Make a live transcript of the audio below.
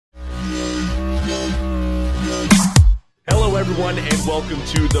everyone, and welcome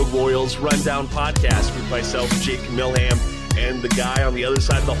to the Royals Rundown Podcast with myself, Jake Milham, and the guy on the other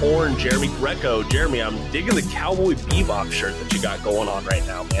side of the horn, Jeremy Greco. Jeremy, I'm digging the Cowboy Bebop shirt that you got going on right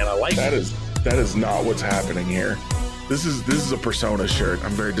now, man. I like it. That is not what's happening here. This is a Persona shirt.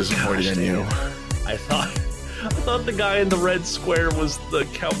 I'm very disappointed in you. I thought the guy in the red square was the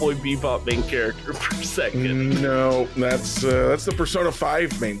Cowboy Bebop main character for a second. No, that's the Persona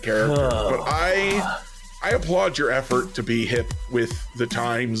 5 main character. But I applaud your effort to be hip with the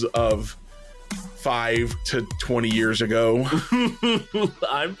times of 5 to 20 years ago.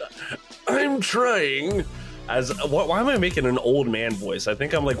 I'm trying. Why am I making an old man voice? I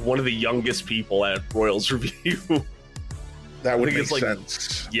think I'm like one of the youngest people at Royals Review. That would make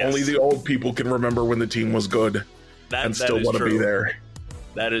sense. Yes. Only the old people can remember when the team was good and still want to be there.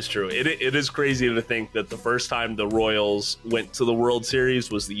 That is true. It is crazy to think that the first time the Royals went to the World Series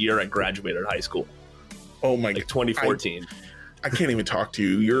was the year I graduated high school. Oh my God, 2014. I can't even talk to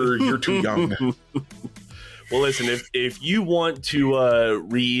you. You're too young. Well, listen, if you want to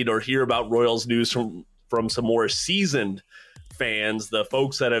read or hear about Royals news from some more seasoned fans, the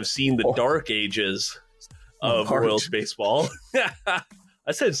folks that have seen the dark ages of Royals baseball.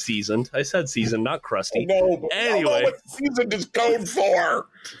 I said seasoned, not crusty. No, anyway, what seasoned is code for?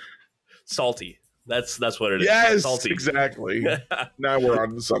 Salty. That's what it is. Yes, salty. Exactly. Now we're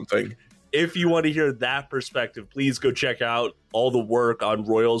on to something. If you want to hear that perspective, please go check out all the work on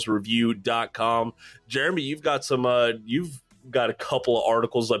RoyalsReview.com. Jeremy, you've got a couple of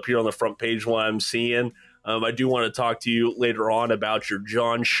articles up here on the front page while I'm seeing. I do want to talk to you later on about your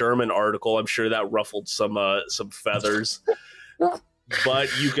John Sherman article. I'm sure that ruffled some feathers. But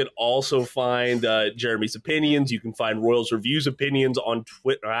you can also find Jeremy's opinions. You can find Royals Review's opinions on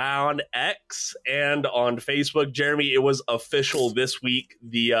Twitter, on X, and on Facebook. Jeremy, it was official this week.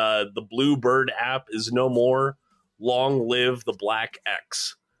 The Bluebird app is no more. Long live the Black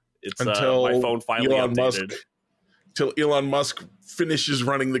X. It's until my phone finally updated. Till Elon Musk finishes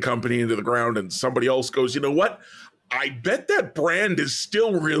running the company into the ground and somebody else goes, you know what? I bet that brand is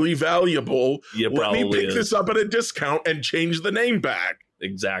still really valuable. Let me pick this up at a discount and change the name back.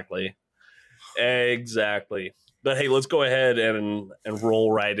 Exactly. But hey, let's go ahead and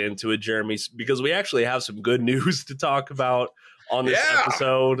roll right into it, Jeremy, because we actually have some good news to talk about on this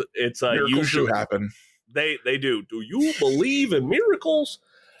episode. It's usually happen. They do. Do you believe in miracles?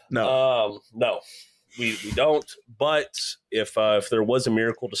 No. No. We don't, but if there was a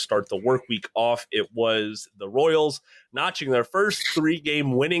miracle to start the work week off, it was the Royals notching their first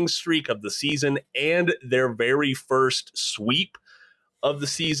 3-game winning streak of the season and their very first sweep of the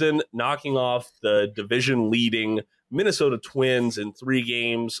season, knocking off the division-leading Minnesota Twins in 3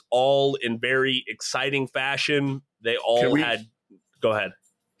 games, all in very exciting fashion. They all had... Go ahead.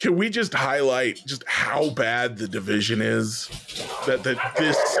 Can we just highlight just how bad the division is? That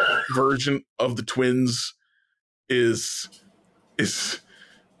this version of the Twins is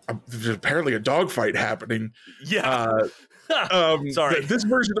apparently a dogfight happening. Yeah. Sorry. This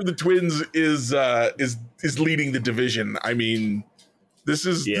version of the Twins is leading the division. I mean,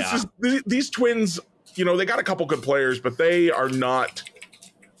 these Twins. You know, they got a couple good players, but they are not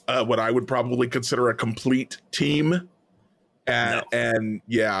what I would probably consider a complete team. And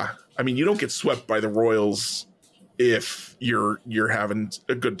yeah, I mean, you don't get swept by the Royals if you're having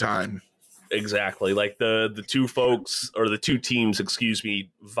a good time. Exactly. Like the two folks, or the two teams,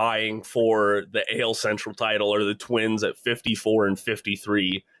 vying for the AL Central title are the Twins at 54 and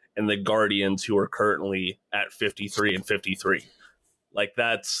 53, and the Guardians, who are currently at 53 and 53. Like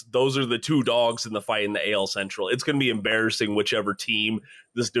those are the two dogs in the fight in the AL Central. It's going to be embarrassing whichever team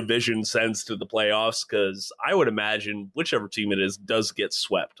this division sends to the playoffs, because I would imagine whichever team it is does get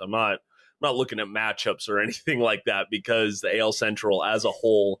swept. I'm not looking at matchups or anything like that, because the AL Central as a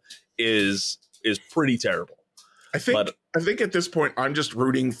whole is pretty terrible. I think at this point I'm just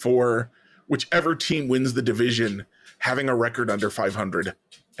rooting for whichever team wins the division having a record under 500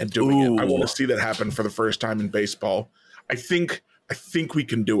 and doing it. I want to see that happen for the first time in baseball. I think we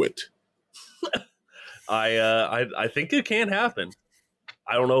can do it. I think it can happen.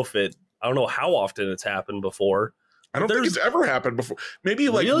 I don't know how often it's happened before. I don't think it's ever happened before. Maybe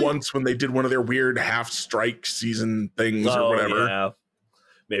once when they did one of their weird half strike season things or whatever. Yeah.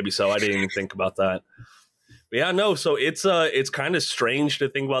 Maybe so. I didn't even think about that. But yeah, no. So it's kind of strange to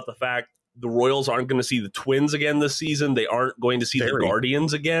think about the fact the Royals aren't going to see the Twins again this season. They aren't going to see the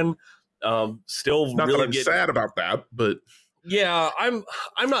Guardians again. Still, not really that I'm sad about that, but yeah, I'm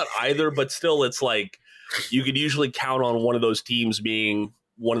not either. But still, it's like you could usually count on one of those teams being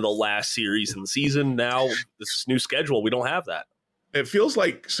one of the last series in the season. Now, this new schedule, we don't have that. It feels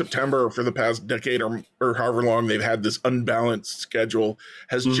like September for the past decade or however long they've had this unbalanced schedule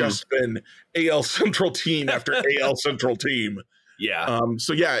has just been AL Central team after AL Central team. Yeah.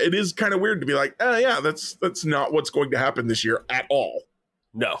 So yeah, it is kind of weird to be like, yeah, that's not what's going to happen this year at all.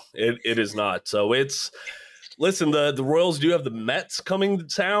 No, it is not. So listen, the Royals do have the Mets coming to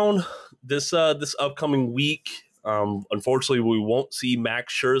town this upcoming week. Unfortunately, we won't see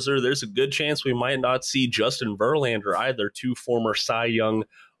Max Scherzer. There's a good chance we might not see Justin Verlander either, two former Cy Young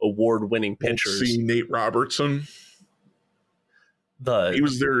award-winning pitchers. Won't see Nate Robertson. He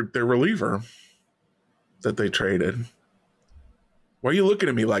was their reliever that they traded. Why are you looking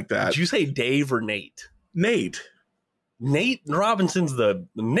at me like that? Did you say Dave or Nate? Nate Robinson's the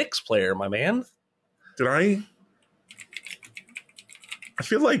Knicks player, my man. Did I? I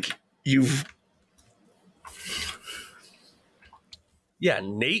feel like you've... Yeah,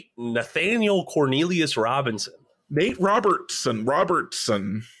 Nathaniel Cornelius Robinson. Nate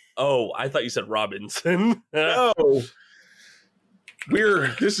Robertson. Oh, I thought you said Robinson. No.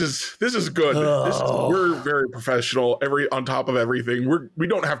 This is good. Oh. We're very professional. On top of everything. We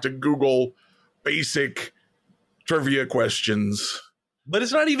don't have to Google basic trivia questions. But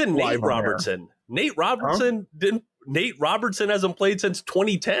it's not even Nate Robertson. Nate Robertson Nate Robertson hasn't played since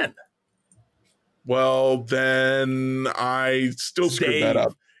 2010. Well, then I still screwed that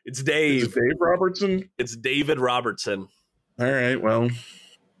up. It's Dave. Is it Dave Robertson? It's David Robertson. All right, well,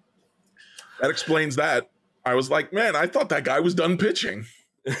 that explains that. I was like, man, I thought that guy was done pitching.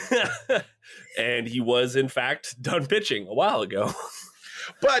 And he was, in fact, done pitching a while ago.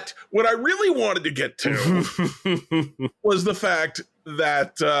 But what I really wanted to get to was the fact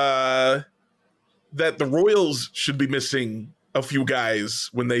that that the Royals should be missing a few guys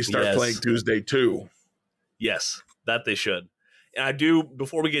when they start playing Tuesday too. Yes, that they should. And I do,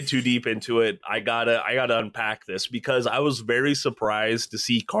 before we get too deep into it, I gotta unpack this because I was very surprised to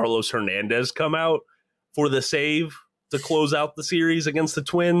see Carlos Hernandez come out for the save to close out the series against the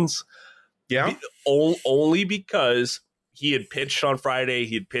Twins. Yeah. Only because he had pitched on Friday,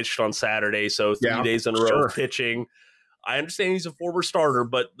 he had pitched on Saturday, so 3 days in a row of pitching. I understand he's a former starter,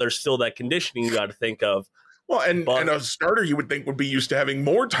 but there's still that conditioning you got to think of. Well, and a starter you would think would be used to having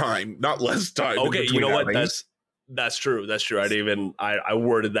more time, not less time. Okay, you know what? That's true. That's true. I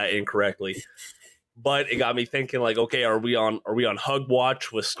worded that incorrectly. But it got me thinking, like, okay, are we on hug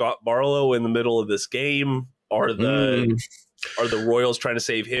watch with Scott Barlow in the middle of this game? Are the Royals trying to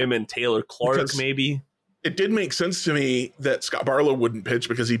save him and Taylor Clark maybe? It did make sense to me that Scott Barlow wouldn't pitch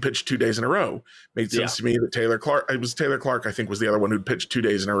because he pitched 2 days in a row. Made sense to me that Taylor Clark, I think, was the other one who'd pitched 2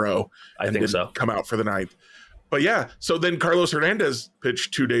 days in a row. I think so. Come out for the ninth. But yeah, so then Carlos Hernandez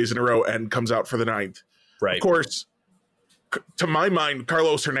pitched 2 days in a row and comes out for the ninth. Right. Of course, to my mind,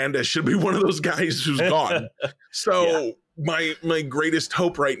 Carlos Hernandez should be one of those guys who's gone. So my greatest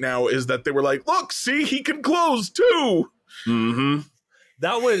hope right now is that they were like, look, see, he can close too. Mm-hmm.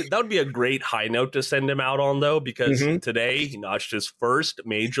 That would be a great high note to send him out on, though, because today he notched his first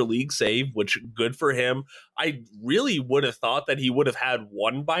major league save, which good for him. I really would have thought that he would have had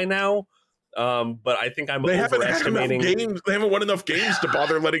one by now. But I think I'm overestimating. They haven't won enough games to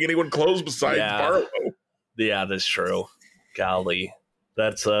bother letting anyone close besides Barlow. Yeah, that's true. Golly,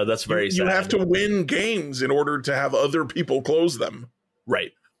 that's very sad. You have to win games in order to have other people close them.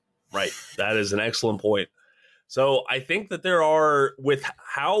 Right. That is an excellent point. So I think that there are, with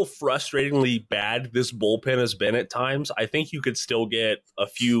how frustratingly bad this bullpen has been at times, I think you could still get a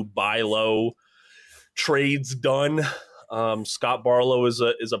few buy low trades done. Scott Barlow is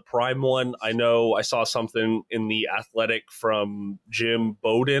a prime one. I know I saw something in the Athletic from Jim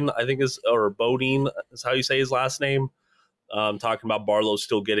Bodine, I think Bodine is how you say his last name. Talking about Barlow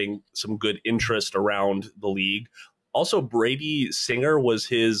still getting some good interest around the league. Also, Brady Singer was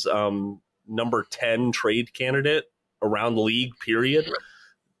his number 10 trade candidate around the league, period.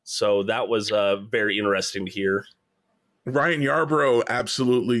 So that was very interesting to hear. Ryan Yarbrough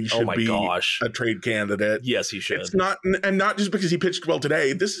absolutely should be a trade candidate. Yes, he should. It's not just because he pitched well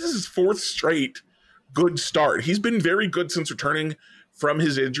today. This is his fourth straight good start. He's been very good since returning from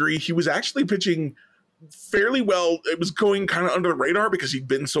his injury. He was actually pitching fairly well. It was going kind of under the radar because he'd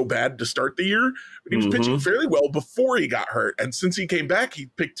been so bad to start the year, but he was pitching fairly well before he got hurt. And since he came back, he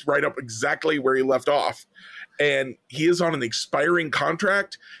picked right up exactly where he left off. And he is on an expiring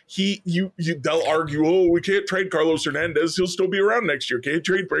contract. They'll argue, oh, we can't trade Carlos Hernandez. He'll still be around next year. Can't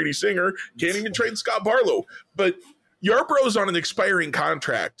trade Brady Singer. Can't even trade Scott Barlow. But Yarbrough's on an expiring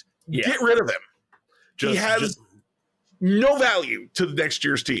contract. Yeah. Get rid of him. He has no value to the next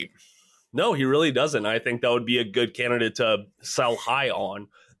year's team. No, he really doesn't. I think that would be a good candidate to sell high on.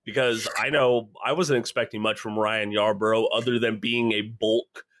 because I know I wasn't expecting much from Ryan Yarbrough other than being a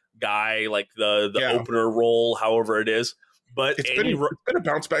bulk guy, like the opener role, however it is. But it's been a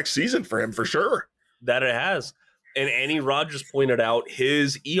bounce back season for him for sure. That it has. And Annie Rogers pointed out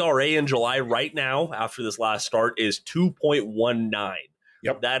his ERA in July right now after this last start is 2.19.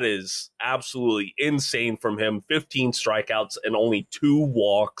 Yep. That is absolutely insane from him. 15 strikeouts and only 2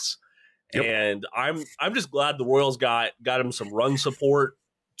 walks. Yep. And I'm just glad the Royals got him some run support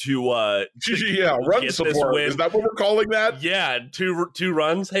to run support. Is that what we're calling that? Yeah, two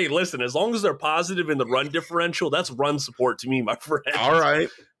runs. Hey, listen, as long as they're positive in the run differential, that's run support to me, my friend. All right.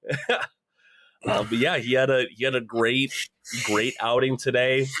 But yeah, he had a great outing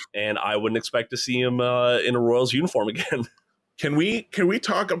today, and I wouldn't expect to see him in a Royals uniform again. Can we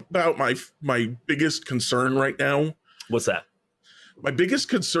talk about my biggest concern right now? What's that? My biggest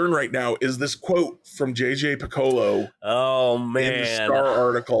concern right now is this quote from JJ Picollo. Oh man, in the Star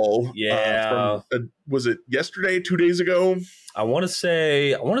article. Yeah, was it yesterday? 2 days ago? I want to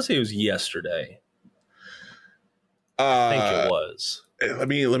say it was yesterday. I think it was. Let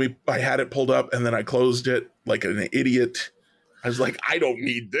me. I had it pulled up and then I closed it like an idiot. I was like, I don't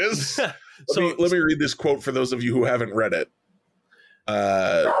need this. Let me read this quote for those of you who haven't read it.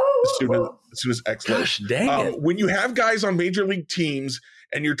 As soon as X. Gosh, dang it. When you have guys on major league teams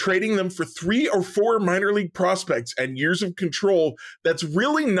and you're trading them for 3 or 4 minor league prospects and years of control, that's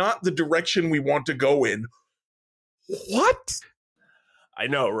really not the direction we want to go in. What? I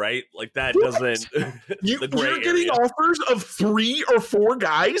know, right? Like that doesn't. You're getting offers of 3 or 4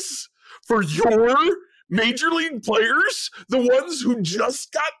 guys for your major league players, the ones who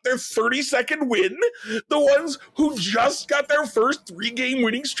just got their 32nd win, the ones who just got their first 3-game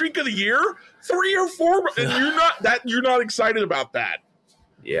winning streak of the year, 3 or 4, and you're not excited about that.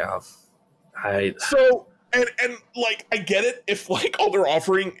 Yeah, so like I get it if like all they're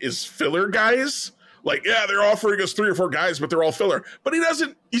offering is filler guys. Like, yeah, they're offering us 3 or 4 guys, but they're all filler. But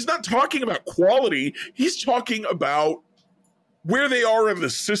he's not talking about quality. He's talking about where they are in the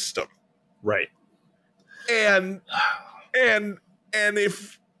system. Right. And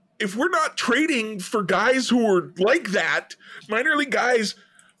if we're not trading for guys who are like that, minor league guys,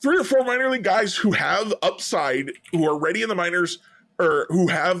 3 or 4 minor league guys who have upside, who are ready in the minors, or who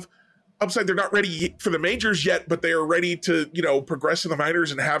have upside, they're not ready for the majors yet, but they are ready to, progress in the minors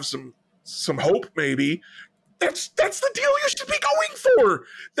and have some hope maybe. That's the deal you should be going for.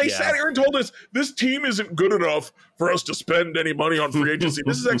 They sat here and told us this team isn't good enough for us to spend any money on free agency.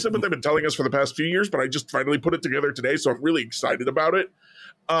 This is actually what they've been telling us for the past few years, but I just finally put it together today, so I'm really excited about it.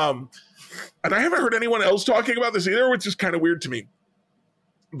 And I haven't heard anyone else talking about this either, which is kind of weird to me.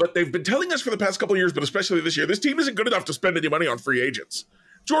 But they've been telling us for the past couple of years, but especially this year, this team isn't good enough to spend any money on free agents.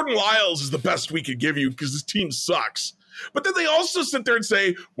 Jordan Lyles is the best we could give you because this team sucks. But then they also sit there and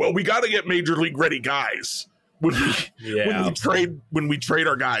say, well, we got to get major league ready guys. When we trade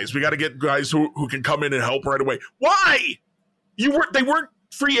our guys, we got to get guys who can come in and help right away. Why? They weren't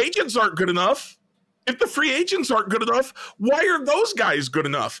free agents aren't good enough. If the free agents aren't good enough, why are those guys good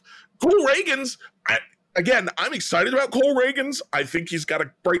enough? Cole Reagans, I'm excited about Cole Reagans. I think he's got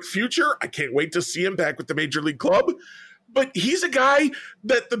a bright future. I can't wait to see him back with the major league club. But he's a guy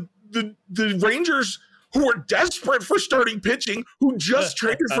that the Rangers, who are desperate for starting pitching, who just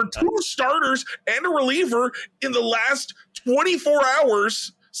traded for 2 starters and a reliever in the last 24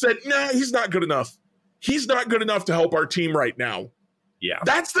 hours, said, nah, he's not good enough. He's not good enough to help our team right now. Yeah.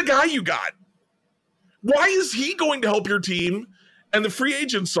 That's the guy you got. Why is he going to help your team and the free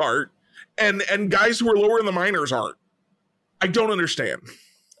agents aren't, and guys who are lower in the minors aren't? I don't understand.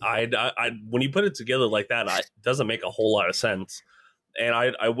 When you put it together like that, it doesn't make a whole lot of sense. And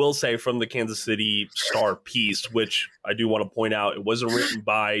I will say from the Kansas City Star piece, which I do want to point out, it wasn't written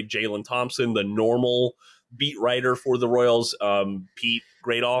by Jalen Thompson, the normal beat writer for the Royals. Pete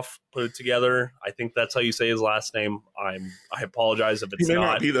Gradoff put it together. I think that's how you say his last name. I apologize if it's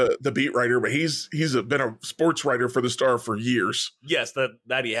not. He may not be the beat writer, but he's been a sports writer for the Star for years. Yes,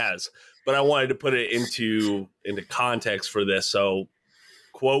 that he has. But I wanted to put it into context for this. So,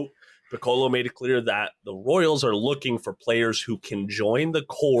 quote, Picollo made it clear that the Royals are looking for players who can join the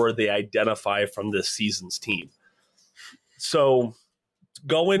core they identify from this season's team. So,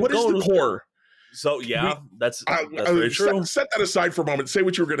 what is the core? So, yeah, that's very true. Set that aside for a moment. Say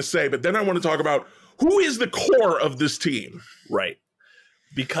what you were going to say, but then I want to talk about who is the core of this team. Right.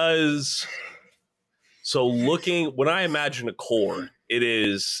 Because, when I imagine a core,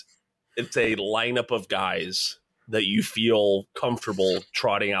 it's a lineup of guys that you feel comfortable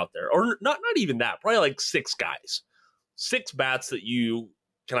trotting out there, or not even that, probably like 6 guys, 6 bats that you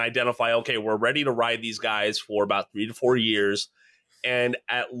can identify. Okay, we're ready to ride these guys for about 3 to 4 years, and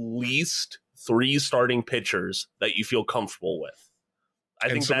at least 3 starting pitchers that you feel comfortable with. I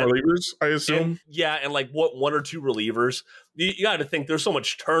think some relievers, I assume. And like 1 or 2 relievers. You got to think there's so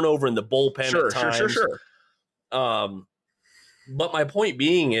much turnover in the bullpen at times. Sure. But my point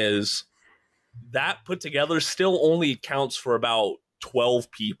being is that put together still only accounts for about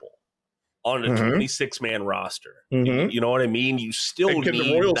 12 people on a 26-man roster. You know what I mean? You still need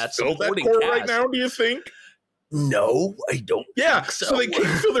the Royals that fill supporting that core cast right now, do you think? No, I don't. Yeah, so they can't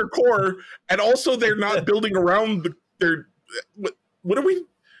fill their core, and also they're not building around their. What are we?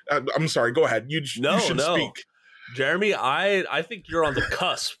 I'm sorry. Go ahead. You should speak, Jeremy. I think you're on the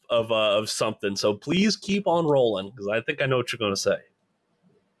cusp of something. So please keep on rolling because I think I know what you're going to say.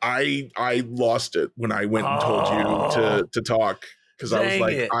 I lost it when I went and told you to talk because I was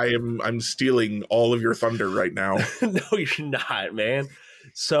like, I'm stealing all of your thunder right now. No, you're not, man.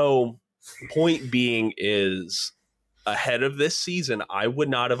 So point being is ahead of this season, I would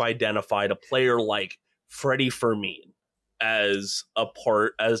not have identified a player like Freddie Fermin as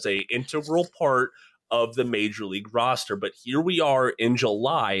a integral part of the major league roster. But here we are in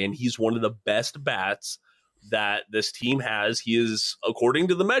July, and he's one of the best bats that this team has. He is, according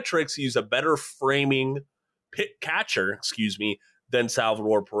to the metrics, he's a better framing catcher, than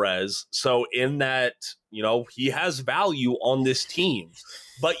Salvador Perez. So in that, he has value on this team,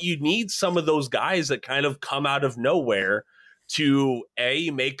 but you need some of those guys that kind of come out of nowhere to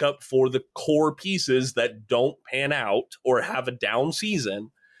make up for the core pieces that don't pan out or have a down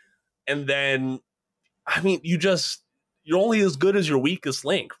season. And then, I mean, you're only as good as your weakest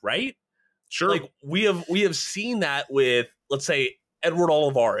link, right? Sure. Like we have seen that with, let's say, Edward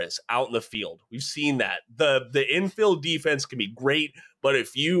Olivares out in the field. We've seen that. The infield defense can be great, but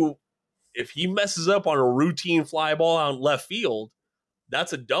if he messes up on a routine fly ball out in left field,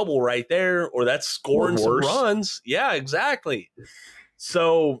 that's a double right there, or that's scoring some runs. Yeah, exactly.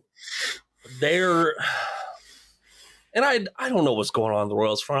 So and I don't know what's going on in the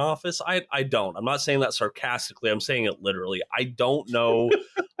Royals front office. I don't. I'm not saying that sarcastically. I'm saying it literally. I don't know.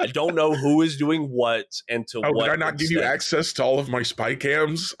 I don't know who is doing what and to what. Did I not give you access to all of my spy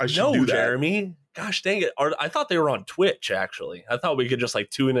cams? I should do that. Jeremy. Gosh dang it. I thought they were on Twitch, actually. I thought we could just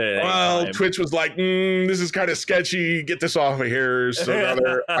tune in at any time. Twitch was like, this is kind of sketchy. Get this off of here. So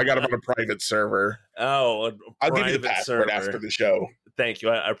I got them on a private server. Oh, I'll give you the password after the show. Thank you.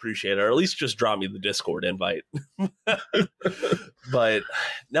 I appreciate it. Or at least just drop me the Discord invite. But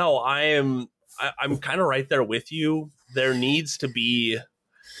no, I'm kind of right there with you. There needs to be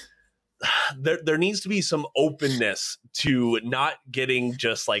some openness to not getting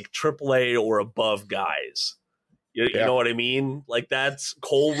just like AAA or above guys. You know what I mean? Like that's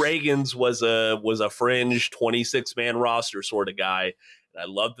Cole Reagans was a fringe 26-man roster sort of guy. And I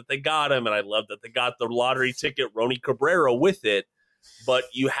love that they got him, and I love that they got the lottery ticket Ronny Cabrera with it. But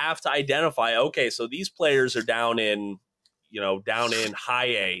you have to identify, okay, so these players are down in high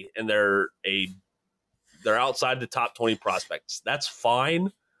A, and they're outside the top 20 prospects. That's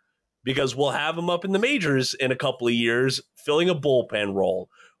fine, because we'll have them up in the majors in a couple of years, filling a bullpen role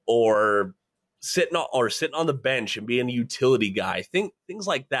or sitting on the bench and being a utility guy. Things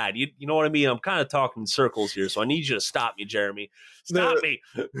like that. You know what I mean? I'm kind of talking in circles here, so I need you to stop me, Jeremy. Stop me.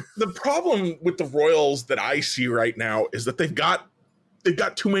 The problem with the Royals that I see right now is that they've got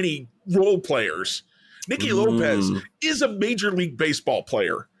too many role players. Nicky Lopez is a Major League Baseball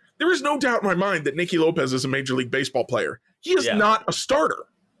player. There is no doubt in my mind that Nicky Lopez is a Major League Baseball player. He is not a starter.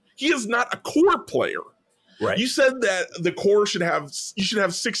 He is not a core player. Right. You said that the core should have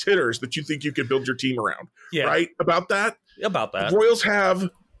 6 hitters that you think you could build your team around. Yeah. Right? About that? About that. The Royals have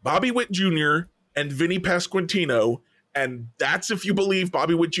Bobby Witt Jr. and Vinny Pasquantino, and that's if you believe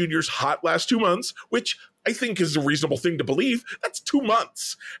Bobby Witt Jr.'s hot last 2 months, which I think is a reasonable thing to believe. That's 2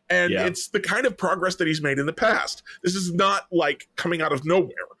 months. And it's the kind of progress that he's made in the past. This is not like coming out of nowhere.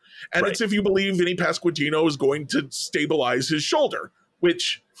 And it's if you believe Vinny Pasquantino is going to stabilize his shoulder,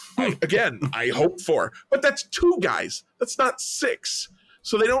 which, I hope for. But that's 2 guys. That's not 6.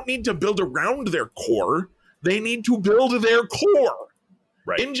 So they don't need to build around their core. They need to build their core.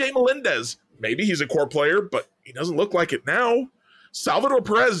 Right. MJ Melendez, maybe he's a core player, but he doesn't look like it now. Salvador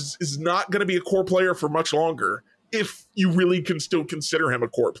Perez is not going to be a core player for much longer if you really can still consider him a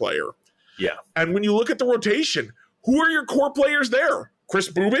core player. Yeah. And when you look at the rotation, who are your core players there? Chris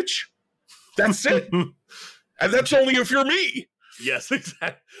Bubic? That's it. And that's only if you're me. Yes,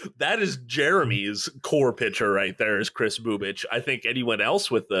 exactly. That is Jeremy's core pitcher right there is Chris Bubic. I think anyone else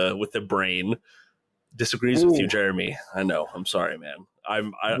with the brain disagrees with you, Jeremy. I know. I'm sorry, man.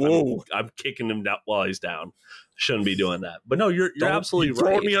 I'm kicking him down while he's down. Shouldn't be doing that. But no, you're absolutely right.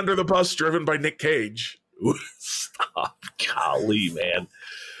 Throwing me under the bus driven by Nick Cage. Stop. Golly, man.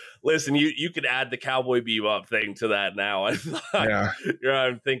 Listen, you could add the Cowboy Bebop thing to that now. I'm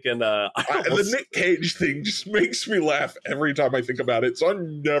thinking the Nick Cage thing just makes me laugh every time I think about it. So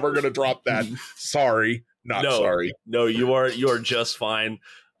I'm never gonna drop that. Sorry. Sorry. No, you are just fine.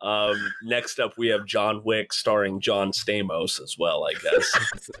 Next up we have John Wick starring John Stamos as well, I guess.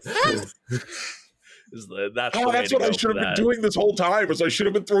 That's what I should have been doing this whole time. Was I should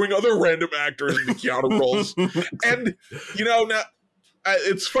have been throwing other random actors into Keanu roles. And now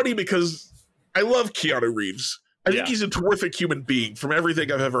it's funny because I love Keanu Reeves. I think he's a terrific human being from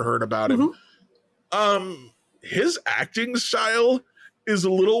everything I've ever heard about him. His acting style is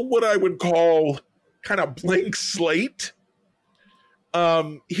a little what I would call kind of blank slate.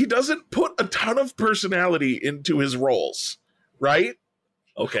 He doesn't put a ton of personality into his roles, right?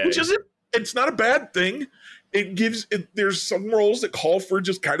 Okay. Which isn't, it's not a bad thing. There's some roles that call for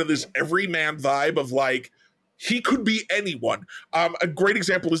just kind of this everyman vibe of like, he could be anyone. A great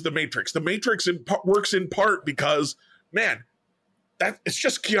example is The Matrix. The Matrix works in part because, man, it's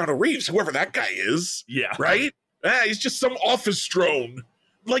just Keanu Reeves, whoever that guy is. Yeah. Right? He's just some office drone.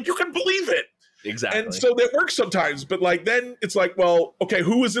 Like, you can believe it. Exactly. And so that works sometimes, but like then it's like, well, okay,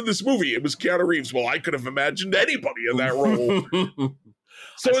 who was in this movie? It was Keanu Reeves. Well, I could have imagined anybody in that role.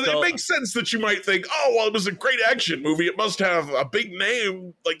 So it makes sense that you might think, oh, well, it was a great action movie. It must have a big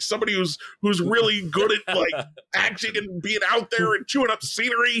name, like somebody who's really good at like acting and being out there and chewing up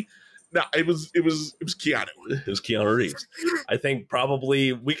scenery. No, it was Keanu. It was Keanu Reeves. I think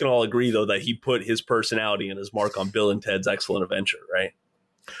probably we can all agree though that he put his personality and his mark on Bill and Ted's Excellent Adventure, right?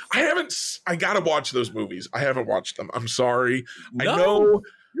 I gotta watch those movies. I haven't watched them. I'm sorry. No, I know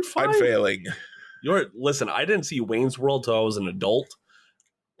you're fine. I'm failing. Listen, I didn't see Wayne's World till I was an adult.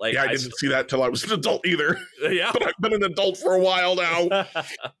 Like, I didn't see that till I was an adult either. Yeah. But I've been an adult for a while now.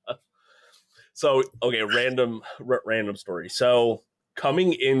 So, okay, random story. So,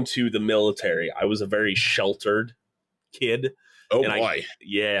 coming into the military, I was a very sheltered kid. Oh, boy.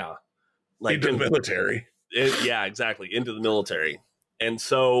 Like into the military. Yeah, exactly. Into the military. And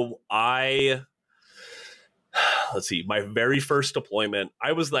so let's see, my very first deployment,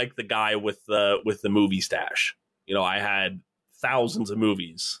 I was like the guy with the movie stash. I had thousands of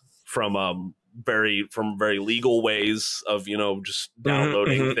movies from very legal ways of just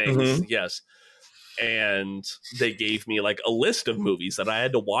downloading things. Yes. And they gave me like a list of movies that I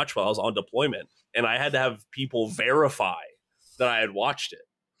had to watch while I was on deployment, and I had to have people verify that I had watched it.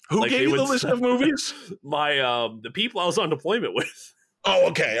 Who gave you the list of movies? My the people I was on deployment with. Oh,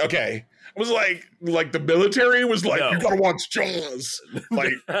 okay. It was like the military was like, you gotta watch Jaws.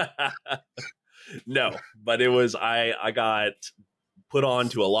 Like no, but it was I got put on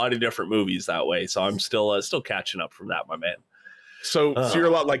to a lot of different movies that way, so I'm still catching up from that, my man. So you're a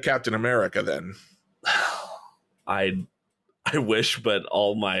lot like Captain America then. I wish, but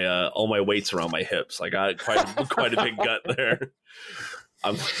all my weight's around my hips. I got quite a big gut there.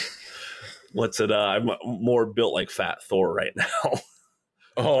 I'm more built like Fat Thor right now.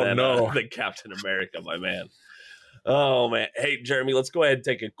 Oh than Captain America, my man. Oh man. Hey Jeremy, let's go ahead and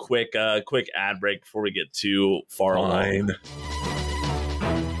take a quick ad break before we get too far along.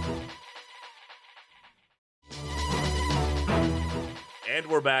 And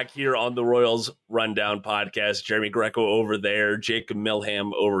we're back here on the Royals Rundown podcast. Jeremy Greco over there, Jacob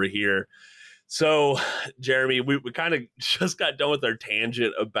Milham over here. So, Jeremy, we kind of just got done with our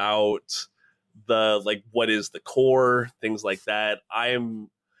tangent about what is the core, things like that. I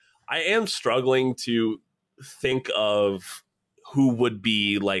am struggling to think of who would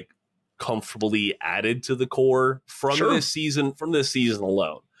be like comfortably added to the core from this season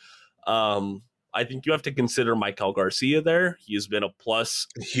alone. I think you have to consider Michael Garcia there. He has been a plus.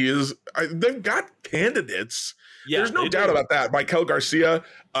 They've got candidates. Yeah, there's no doubt about that. Michael Garcia,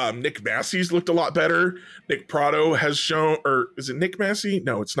 Nick Massey's looked a lot better. Nick Prado has shown, or is it Nick Massey?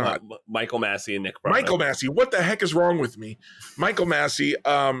 No, it's not. Michael Massey and Nick Prado. Michael Massey. What the heck is wrong with me? Michael Massey,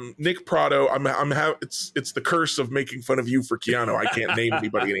 Nick Prado. It's the curse of making fun of you for Keanu. I can't name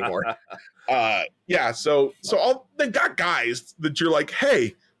anybody anymore. So they've got guys that you're like,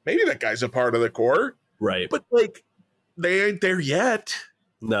 hey, maybe that guy's a part of the core, right? But like, they ain't there yet.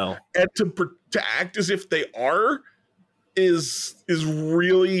 No, and to act as if they are is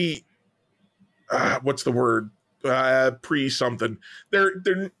really what's the word? Pre something.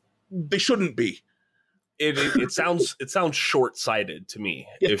 They shouldn't be. It sounds short-sighted to me.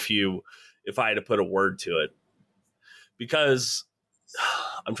 Yeah. If I had to put a word to it, because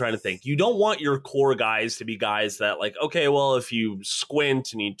I'm trying to think. You don't want your core guys to be guys that like, okay, well, if you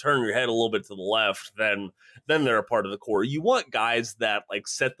squint and you turn your head a little bit to the left, then they're a part of the core. You want guys that like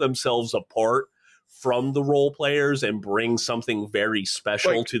set themselves apart from the role players and bring something very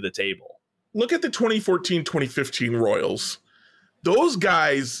special to the table. Look at the 2014-2015 Royals. Those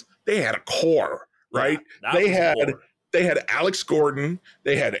guys, they had a core, right? Yeah, they had Alex Gordon,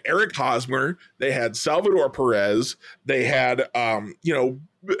 they had Eric Hosmer, they had Salvador Perez, they had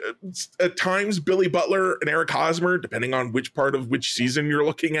at times Billy Butler and Eric Hosmer, depending on which part of which season you're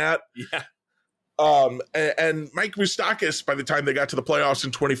looking at. Yeah. And Mike Moustakas, by the time they got to the playoffs in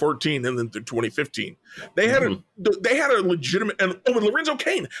 2014 and then through 2015, they had a legitimate, and Lorenzo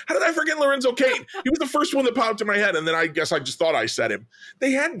Cain. How did I forget Lorenzo Cain? He was the first one that popped in my head, and then I guess I just thought I said him.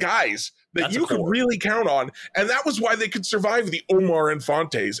 They had guys that you could really count on, and that was why they could survive the Omar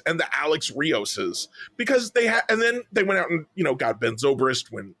Infantes and the Alex Rioses, because they had, and then they went out and got Ben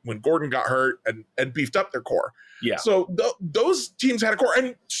Zobrist when Gordon got hurt and beefed up their core. Yeah. So those teams had a core,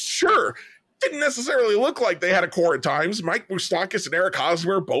 and sure, didn't necessarily look like they had a core at times. Mike Moustakas and Eric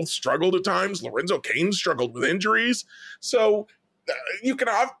Hosmer both struggled at times. Lorenzo Cain struggled with injuries. So you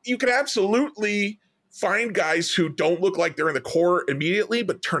can absolutely find guys who don't look like they're in the core immediately,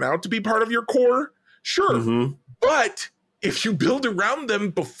 but turn out to be part of your core. Sure. Mm-hmm. But if you build around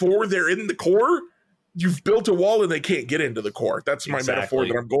them before they're in the core, you've built a wall and they can't get into the core. That's my metaphor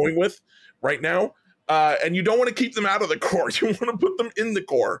that I'm going with right now. And you don't want to keep them out of the core. You want to put them in the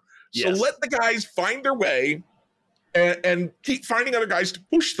core. So let the guys find their way and keep finding other guys to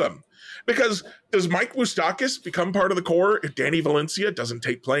push them. Because does Mike Moustakas become part of the core if Danny Valencia doesn't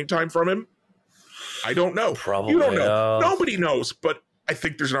take playing time from him? I don't know. Probably. You don't know. Nobody knows. But I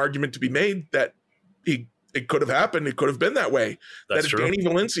think there's an argument to be made that it could have happened. It could have been that way. That's that if true. Danny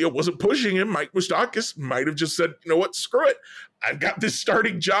Valencia wasn't pushing him, Mike Moustakas might have just said, you know what, screw it. I've got this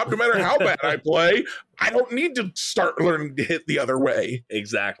starting job no matter how bad I play. I don't need to start learning to hit the other way.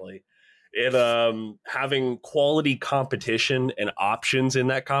 Exactly. And having quality competition and options in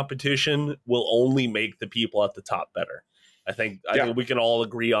that competition will only make the people at the top better. I think we can all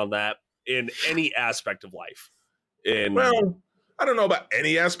agree on that in any aspect of life. Well, I don't know about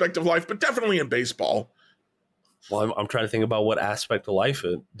any aspect of life, but definitely in baseball. Well, I'm trying to think about what aspect of life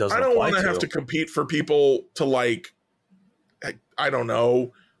it doesn't apply to. I don't want to have to compete for people to, like, I don't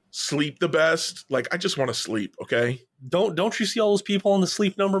know, sleep the best. Like, I just want to sleep, okay? Don't you see all those people on the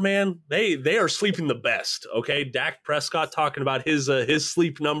sleep number, man? They are sleeping the best, okay? Dak Prescott talking about his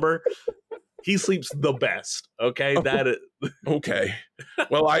sleep number. He sleeps the best, okay? Okay.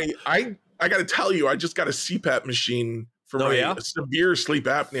 Well, I got to tell you, I just got a CPAP machine for my severe sleep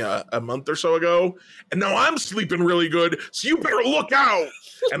apnea a month or so ago, and now I'm sleeping really good, so you better look out.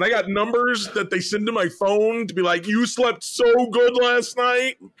 And I got numbers that they send to my phone to be like, you slept so good last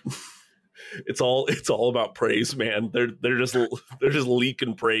night. It's all about praise, man. They're just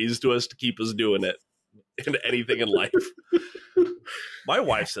leaking praise to us to keep us doing it in anything in life. My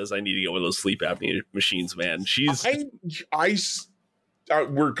wife says I need to get one of those sleep apnea machines, man.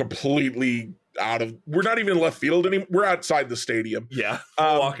 We're completely we're not even in left field anymore. We're outside the stadium. Yeah.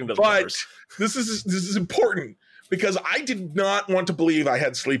 Walking to the doors. This is important because I did not want to believe I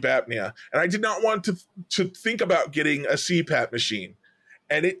had sleep apnea, and I did not want to think about getting a CPAP machine.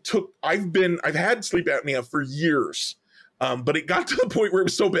 And I've had sleep apnea for years, but it got to the point where it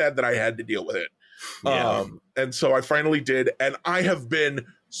was so bad that I had to deal with it. Yeah. And so I finally did, and I have been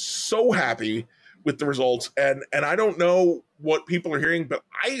so happy with the results. And I don't know what people are hearing, but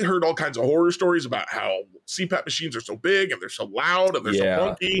I heard all kinds of horror stories about how CPAP machines are so big and they're so loud and they're so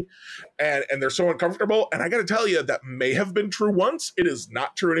funky and they're so uncomfortable. And I got to tell you, that may have been true once. It is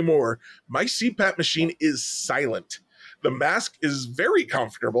not true anymore. My CPAP machine is silent. The mask is very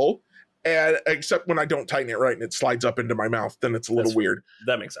comfortable, and except when I don't tighten it right and it slides up into my mouth, then it's a little weird.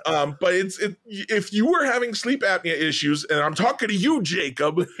 That makes sense. But if you were having sleep apnea issues, and I'm talking to you,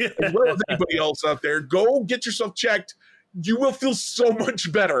 Jacob, as well as anybody else out there, go get yourself checked. You will feel so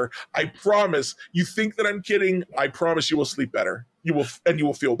much better. I promise. You think that I'm kidding? I promise you will sleep better. You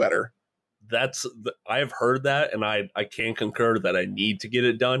will feel better. I have heard that, and I can concur that I need to get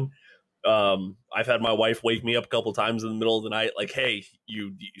it done. I've had my wife wake me up a couple times in the middle of the night, like, "Hey,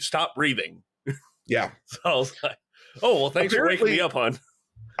 you stop breathing." Yeah. So I was like, "Oh, well, thanks for waking me up, hon."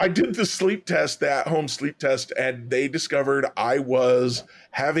 I did the sleep test, that home sleep test, and they discovered I was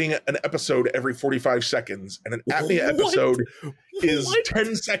having an episode every 45 seconds, and an apnea episode is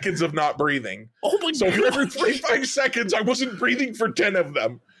 10 seconds of not breathing. Oh my God. So for every 45 seconds, I wasn't breathing for 10 of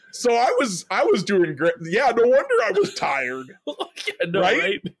them. So I was doing great. Yeah, no wonder I was tired.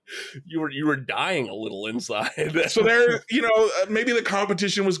 Right? You were dying a little inside. So there, maybe the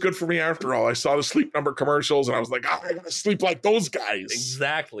competition was good for me after all. I saw the Sleep Number commercials, and I was like, I gotta sleep like those guys.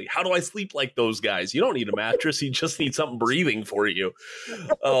 Exactly. How do I sleep like those guys? You don't need a mattress. You just need something breathing for you.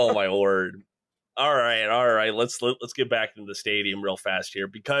 Oh my Lord. All right. Let's get back into the stadium real fast here,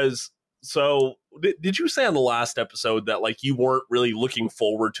 because so did you say on the last episode that like you weren't really looking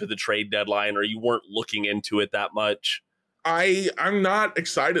forward to the trade deadline, or you weren't looking into it that much? I'm not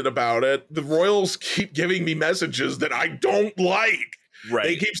excited about it. The Royals keep giving me messages that I don't like. Right.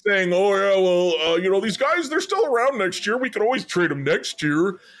 They keep saying, "Oh yeah, well, these guys, they're still around next year. We can always trade them next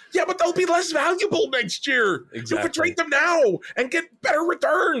year." Yeah, but they'll be less valuable next year. Exactly. You can trade them now and get better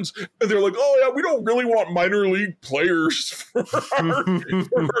returns. And they're like, "Oh yeah, we don't really want minor league players for our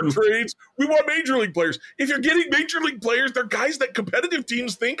trades. We want major league players." If you're getting major league players, they're guys that competitive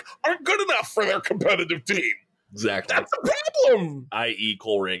teams think aren't good enough for their competitive team. Exactly. That's the problem. I.e.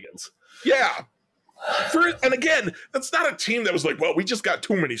 Cole Reagans. Yeah. And again, that's not a team that was like, well, we just got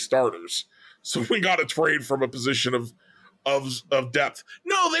too many starters, so we got to trade from a position of depth.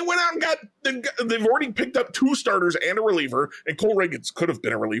 No, they went out and they've already picked up 2 starters and a reliever, and Cole Reagans could have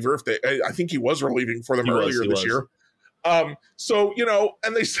been a reliever I think he was relieving for them earlier this year. So,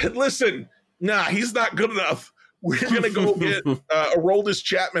 and they said, listen, nah, he's not good enough. We're going to go get Aroldis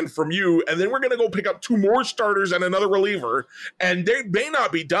Chapman from you, and then we're going to go pick up 2 more starters and another reliever, and they may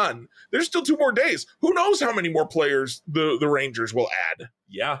not be done. There's still 2 more days. Who knows how many more players the Rangers will add?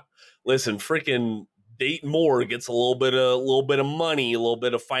 Yeah. Listen, freaking Dayton Moore gets a little bit of money, a little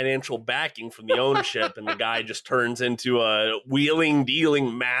bit of financial backing from the ownership, and the guy just turns into a wheeling,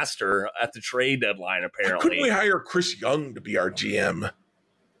 dealing master at the trade deadline, apparently. Why couldn't we hire Chris Young to be our GM?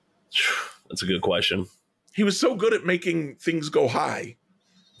 That's a good question. He was so good at making things go high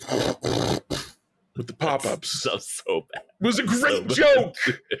with the pop-ups. So bad. It was a great joke.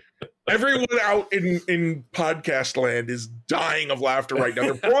 Everyone out in podcast land is dying of laughter right now.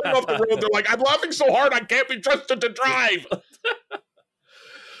 They're pulling off the road. They're like, I'm laughing so hard I can't be trusted to drive.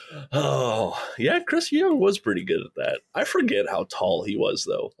 Oh, yeah, Chris Young was pretty good at that. I forget how tall he was,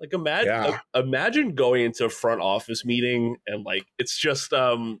 though. Like, imagine going into a front office meeting and, like, it's just,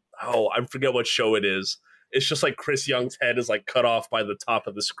 I forget what show it is. It's just like Chris Young's head is like cut off by the top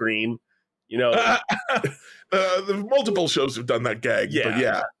of the screen. The multiple shows have done that gag. Yeah. But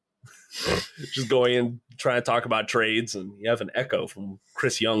yeah. Just going in, trying to talk about trades, and you have an echo from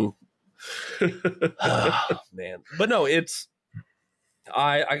Chris Young. Man. But no,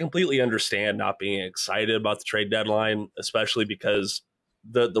 I completely understand not being excited about the trade deadline, especially because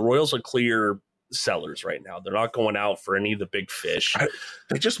the Royals are clear sellers right now. They're not going out for any of the big fish.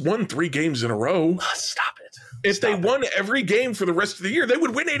 They just won 3 games in a row. Stop it. If they won every game for the rest of the year, they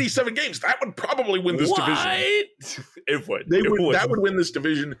would win 87 games. That would probably win this division. It would. That would win this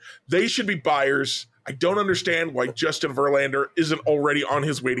division. They should be buyers. I don't understand why Justin Verlander isn't already on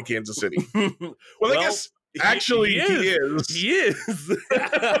his way to Kansas City. Well, I guess actually he is. He is.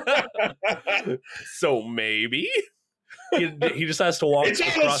 So maybe. He just has to walk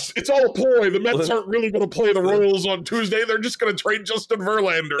across. It's all a ploy. The Mets aren't really going to play the Royals on Tuesday. They're just going to trade Justin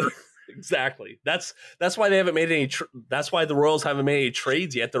Verlander. Exactly. That's why they haven't made any. That's why the Royals haven't made any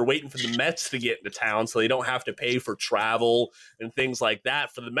trades yet. They're waiting for the Mets to get into town, so they don't have to pay for travel and things like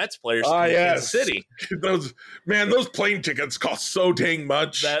that for the Mets players to Kansas City. Those plane tickets cost so dang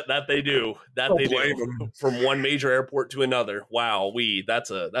much. That they do. Do from one major airport to another. Wow,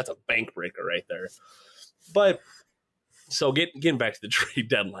 that's a bank breaker right there. But. So getting back to the trade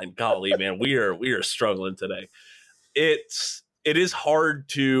deadline, golly, man, we are struggling today. It is hard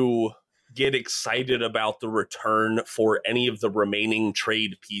to get excited about the return for any of the remaining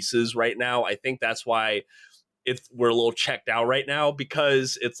trade pieces right now. I think that's why we're a little checked out right now,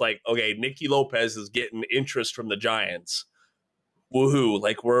 because it's like, okay, Nicky Lopez is getting interest from the Giants. Woohoo.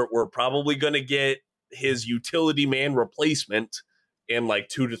 Like we're probably going to get his utility man replacement in like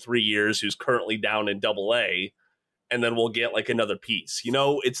 2 to 3 years, who's currently down in Double-A. And then we'll get like another piece.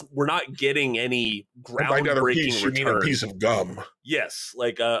 We're not getting any groundbreaking return. You mean a piece of gum? Yes,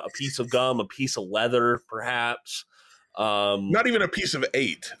 like a piece of gum, a piece of leather, perhaps. Not even a piece of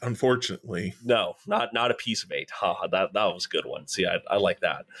 8, unfortunately. No, not a piece of 8. That was a good one. See, I like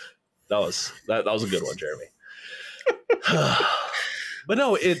that. That was a good one, Jeremy. But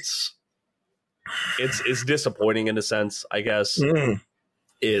no, it's disappointing in a sense, I guess.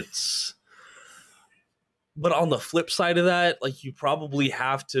 But on the flip side of that, like, you probably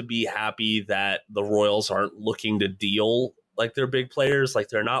have to be happy that the Royals aren't looking to deal like their big players. Like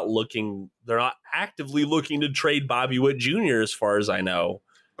they're not actively looking to trade Bobby Witt Jr. as far as I know.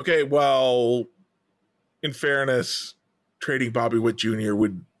 Okay, well, in fairness, trading Bobby Witt Jr.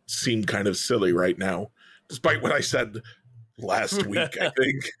 would seem kind of silly right now, despite what I said last week, I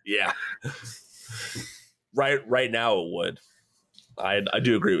think. Yeah. Right now it would. I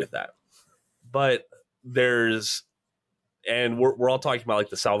do agree with that. But there's and we're all talking about like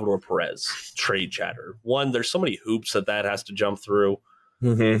the Salvador Perez trade chatter. One, there's so many hoops that has to jump through,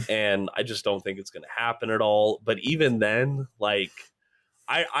 and I just don't think it's going to happen at all. But even then, like,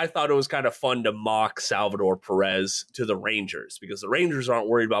 I thought it was kind of fun to mock Salvador Perez to the Rangers because the Rangers aren't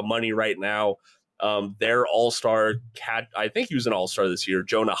worried about money right now. Their all-star cat, I think he was an all-star this year,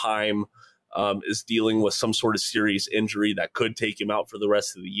 Jonah Heim, is dealing with some sort of serious injury that could take him out for the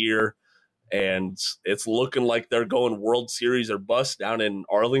rest of the year. And it's looking like they're going World Series or bust down in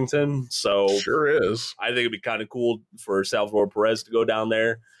Arlington. So sure is. I think it'd be kind of cool for Salvador Perez to go down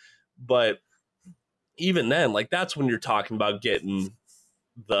there. But even then, like, that's when you're talking about getting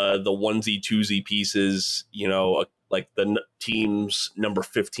the onesie twosie pieces, you know, like the team's number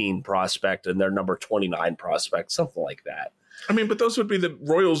 15 prospect and their number 29 prospect, something like that. I mean, but those would be the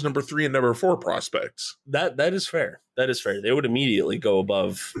Royals' number 3 and number 4 prospects. That is fair. That is fair. They would immediately go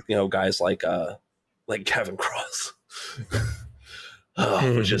above, you know, guys like Kevin Cross,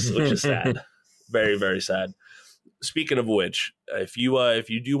 which is sad. Very, very sad. Speaking of which, if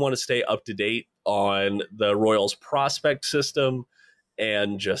you do want to stay up to date on the Royals prospect system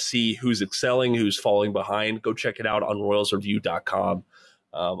and just see who's excelling, who's falling behind, go check it out on RoyalsReview.com.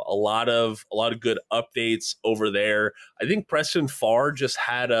 A lot of good updates over there. I think Preston Farr just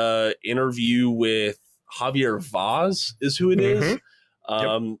had a interview with Javier Vaz is who it is.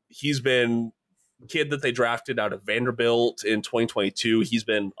 Yep. He's been kid that they drafted out of Vanderbilt in 2022. He's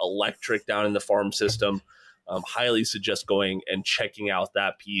been electric down in the farm system. Highly suggest going and checking out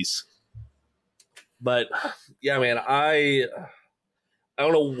that piece. But yeah, man, I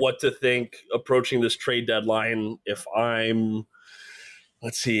don't know what to think approaching this trade deadline. If I'm,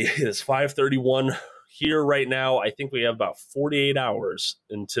 let's see, it's 5:31 here right now. I think we have about 48 hours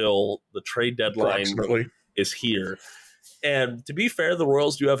until the trade deadline is here. And to be fair, the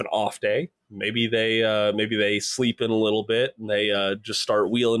Royals do have an off day. Maybe they sleep in a little bit and they just start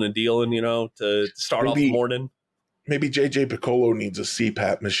wheeling and dealing, you know, to start off the morning. Maybe JJ Piccolo needs a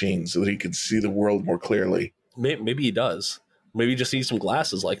CPAP machine so that he can see the world more clearly. Maybe he does. Maybe he just needs some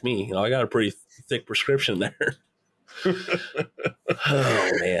glasses like me. You know, I got a pretty thick prescription there.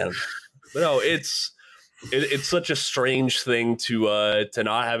 Oh man, but no, it's such a strange thing to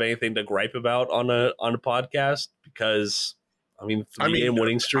not have anything to gripe about on a podcast because I mean, game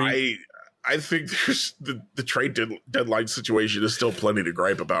winning streak. I think there's the trade deadline situation is still plenty to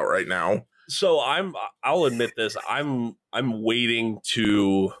gripe about right now. So I'll admit this. I'm waiting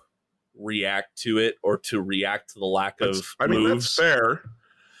to react to it or to react to the lack of moves. That's fair.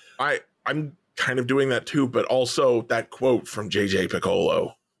 I'm kind of doing that too, but also that quote from JJ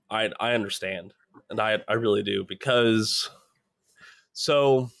Piccolo. I understand, and I really do, because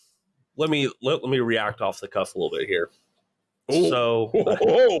so let me react off the cuff a little bit here. This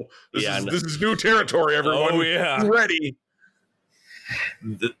is new territory, everyone. Oh yeah, ready.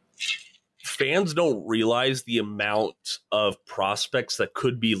 The fans don't realize the amount of prospects that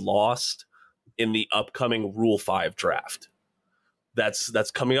could be lost in the upcoming Rule 5 draft.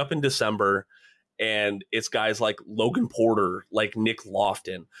 That's coming up in December. And it's guys like Logan Porter, like Nick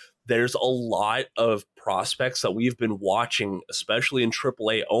Lofton. There's a lot of prospects that we've been watching, especially in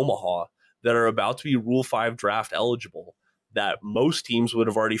AAA Omaha, that are about to be Rule 5 draft eligible that most teams would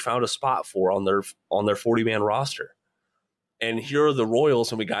have already found a spot for on their 40-man roster. And here are the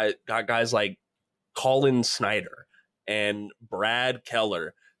Royals, and we got guys like Colin Snyder and Brad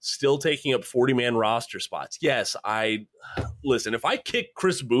Keller still taking up 40-man roster spots. Yes, listen, if I kick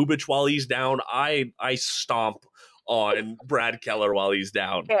Chris Bubich while he's down, I stomp on Brad Keller while he's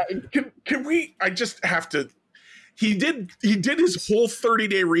down. Can we, I just have to, he did his whole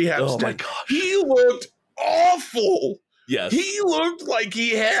 30-day rehab stint. My gosh. He looked awful. Yes. He looked like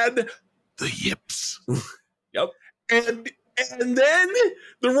he had the yips. Yep. And then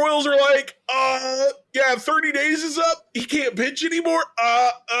the Royals are like, 30 days is up. He can't pitch anymore.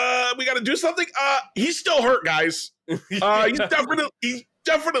 We got to do something. He's still hurt, guys. He's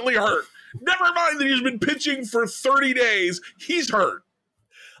definitely hurt. Never mind that he's been pitching for 30 days. He's hurt.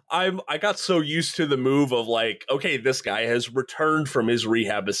 I got so used to the move of like, okay, this guy has returned from his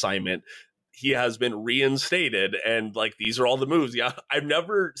rehab assignment. He has been reinstated, and like these are all the moves. Yeah, I've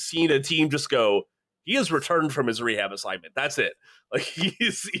never seen a team just go, he has returned from his rehab assignment. That's it. Like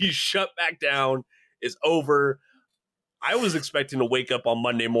he's shut back down. It's over. I was expecting to wake up on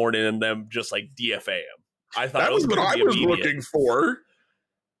Monday morning and them just like DFA him. I thought that was what I was looking for.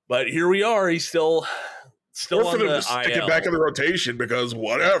 But here we are. He's still or on for them the to stick IL. it back in the rotation because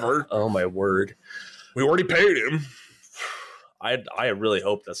whatever. Oh my word. We already paid him. I really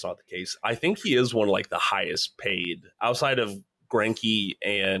hope that's not the case. I think he is one of like the highest paid outside of Greinke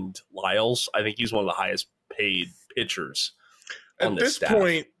and Lyles. I think he's one of the highest paid pitchers. At this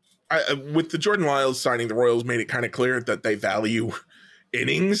point, with the Jordan Lyles signing, the Royals made it kind of clear that they value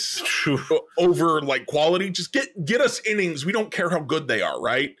innings over like quality. Just get us innings. We don't care how good they are,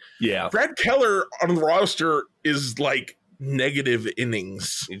 right? Yeah. Brad Keller on the roster is like negative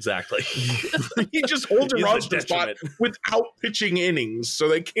innings. Exactly. He just holds a roster spot without pitching innings, so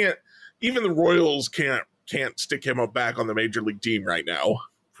they can't. Even the Royals can't stick him up back on the major league team right now.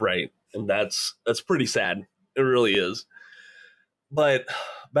 Right, and that's pretty sad. It really is. But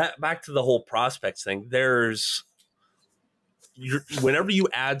back to the whole prospects thing. Whenever you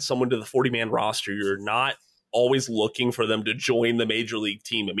add someone to the 40-man roster, you're not always looking for them to join the major league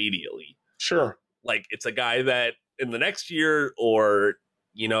team immediately. Sure. Like, it's a guy that in the next year or,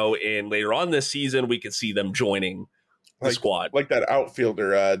 in later on this season, we could see them joining the squad. Like that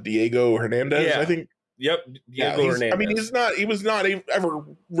outfielder, Diego Hernandez, I think. Yep. Diego Hernandez. I mean, he was not ever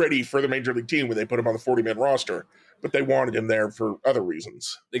ready for the major league team when they put him on the 40-man roster, but they wanted him there for other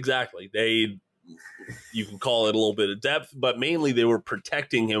reasons. Exactly. You can call it a little bit of depth, but mainly they were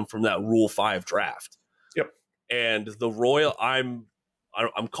protecting him from that Rule 5 draft. Yep. And the Royal, I'm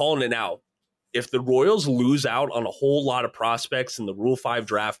calling it now. If the Royals lose out on a whole lot of prospects in the Rule 5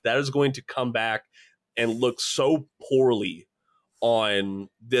 draft, that is going to come back and look so poorly on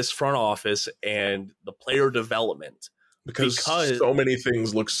this front office and the player development. Because so many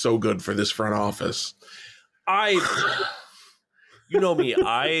things look so good for this front office. You know me.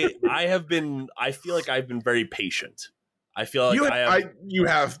 I feel like I've been very patient. I feel like you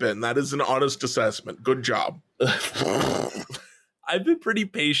have been. That is an honest assessment. Good job. I've been pretty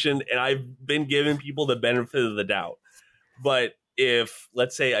patient, and I've been giving people the benefit of the doubt. But if,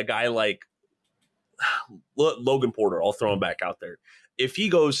 let's say, a guy like Logan Porter, I'll throw him back out there. If he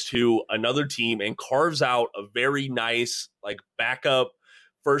goes to another team and carves out a very nice like backup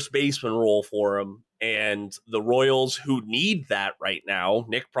first baseman role for him, and the Royals, who need that right now,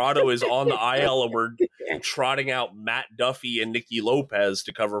 Nick Prado is on the IL, and we're trotting out Matt Duffy and Nicky Lopez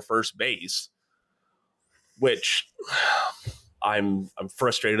to cover first base, which I'm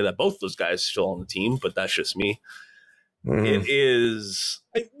frustrated that both those guys are still on the team, but that's just me. Mm-hmm. It is.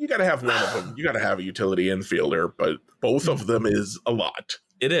 You got to have one of them. You got to have a utility infielder, but both of them is a lot.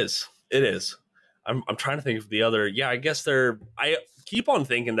 It is. I'm trying to think of the other. Yeah, I guess I keep on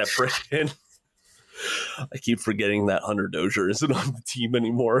thinking that freaking. I keep forgetting that Hunter Dozier isn't on the team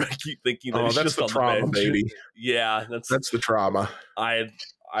anymore. I keep thinking that he's that's just the on trauma, the bench. baby. Yeah, that's the trauma. I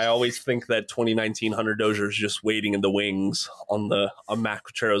always think that 2019 Hunter Dozier is just waiting in the wings on Matt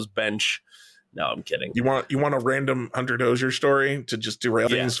Quattro's bench. No, I'm kidding. You want a random Hunter Dozier story to just derail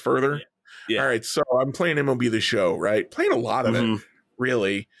things further? Yeah. All right, so I'm playing MLB The Show, right? Playing a lot of it,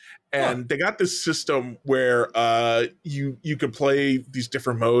 really. And they got this system where you can play these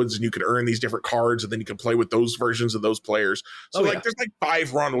different modes and you can earn these different cards, and then you can play with those versions of those players. So there's like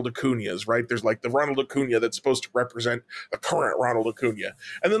 5 Ronald Acuñas, right? There's like the Ronald Acuña that's supposed to represent the current Ronald Acuña.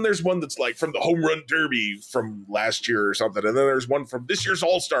 And then there's one that's like from the Home Run Derby from last year or something. And then there's one from this year's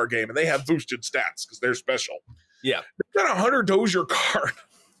All-Star Game, and they have boosted stats because they're special. Yeah. They've got a Hunter Dozier card.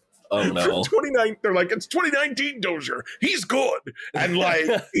 Oh no! They're like, it's 2019 Dozier. He's good, and like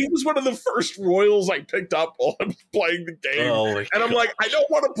he was one of the first Royals I picked up while I was playing the game. And I'm like, I don't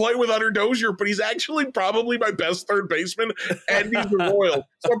want to play with Hunter Dozier, but he's actually probably my best third baseman, and he's a Royal.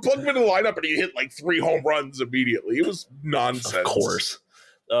 So I plugged him into the lineup, and he hit like 3 home runs immediately. It was nonsense.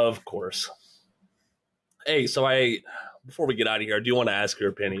 Of course. Hey, so before we get out of here, I do want to ask your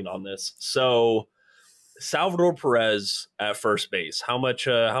opinion on this. So. Salvador Perez at first base. How much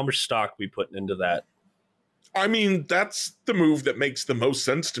stock we putting into that? I mean, that's the move that makes the most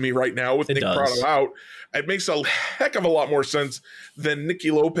sense to me right now with Nick Prado out. It makes a heck of a lot more sense than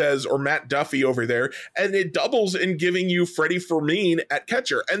Nicky Lopez or Matt Duffy over there. And it doubles in giving you Freddie Fermin at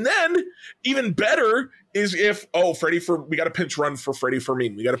catcher. And then even better is if, we got a pinch run for Freddie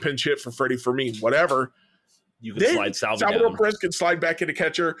Fermin. We got a pinch hit for Freddie Fermin, whatever. You can slide Salvador Perez can slide back into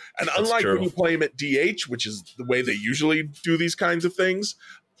catcher. And unlike when you play him at DH, which is the way they usually do these kinds of things,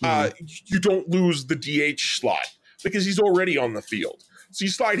 you don't lose the DH slot because he's already on the field. So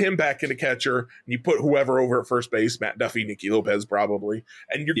you slide him back into catcher and you put whoever over at first base, Matt Duffy, Nicky Lopez probably,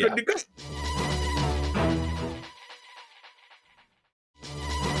 and you're good to go.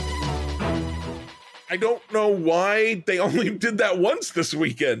 I don't know why they only did that once this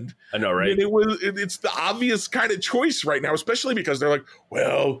weekend. I know, right? It's the obvious kind of choice right now, especially because they're like,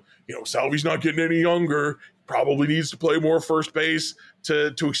 well, Salvy's not getting any younger. Probably needs to play more first base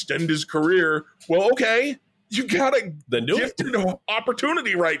to extend his career. Well, okay, you got a gifted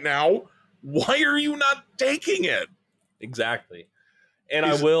opportunity right now. Why are you not taking it? Exactly. And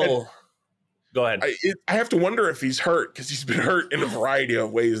I will. Go ahead. I have to wonder if he's hurt because he's been hurt in a variety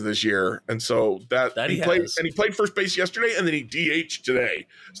of ways this year, and so that he played first base yesterday, and then he DH'd today.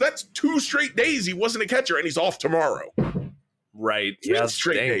 So that's 2 straight days he wasn't a catcher, and he's off tomorrow. Right. 3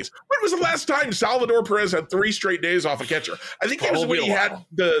 straight days. When was the last time Salvador Perez had 3 straight days off a catcher? I think it was when he had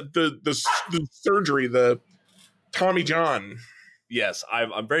the surgery, the Tommy John. Yes,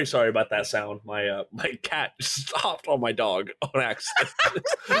 I'm very sorry about that sound. My cat stopped on my dog on accident.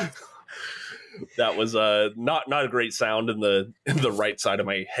 That was not a great sound in the right side of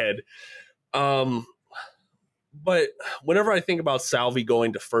my head. But whenever I think about Salvi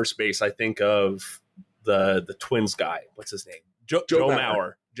going to first base, I think of the Twins guy. What's his name? Joe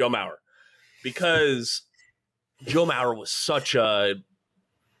Mauer. Joe Mauer. Because Joe Mauer was such a,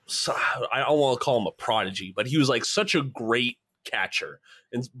 I don't want to call him a prodigy, but he was like such a great catcher,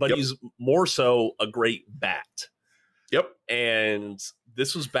 but he's more so a great bat. Yep. And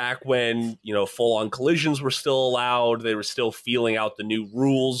this was back when, full-on collisions were still allowed. They were still feeling out the new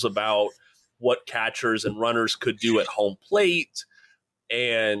rules about what catchers and runners could do at home plate.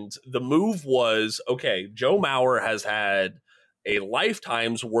 And the move was, okay, Joe Mauer has had a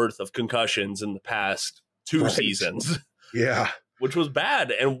lifetime's worth of concussions in the past 2 seasons. Yeah. Which was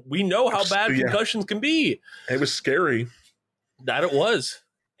bad. And we know how bad concussions can be. It was scary. That it was.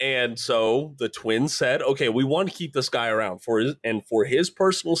 And so the Twins said, okay, we want to keep this guy around for his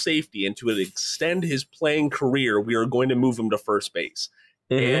personal safety and to extend his playing career, we are going to move him to first base.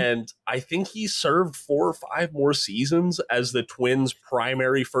 Mm-hmm. And I think he served 4 or 5 more seasons as the Twins'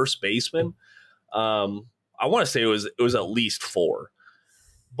 primary first baseman. I want to say it was at least 4.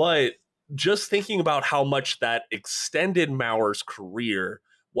 But just thinking about how much that extended Mauer's career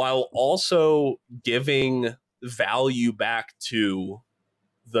while also giving value back to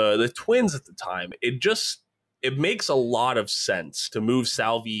the Twins at the time, it makes a lot of sense to move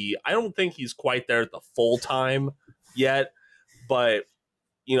Salvi. I don't think he's quite there at the full time yet, but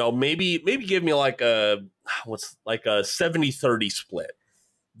maybe give me like a 70-30 split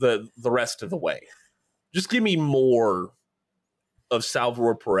the rest of the way. Just give me more of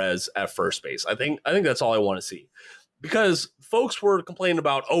Salvador Perez at first base. I think that's all I want to see, because folks were complaining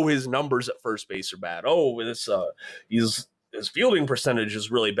about, his numbers at first base are bad. His fielding percentage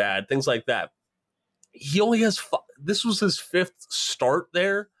is really bad. Things like that. He only has this was his 5th start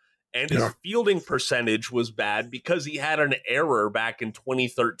there, and his fielding percentage was bad because he had an error back in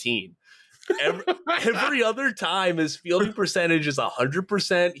 2013. Every other time, his fielding percentage is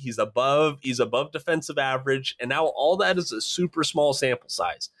 100%. He's above defensive average, and now all that is a super small sample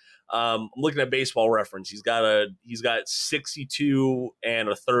size. I'm looking at Baseball Reference. He's got 62 and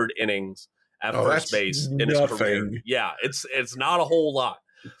a third innings at first base in his career. Yeah, it's not a whole lot.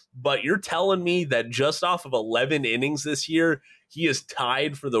 But you're telling me that just off of 11 innings this year, he is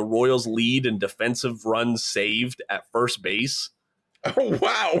tied for the Royals' lead in defensive runs saved at first base? Oh,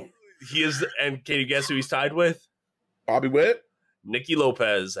 wow. He is, and can you guess who he's tied with? Bobby Witt? Nicky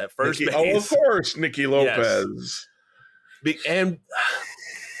Lopez at first base. Oh, of course, Nicky Lopez. Yes. And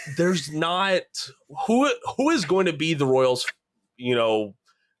there's not who is going to be the Royals,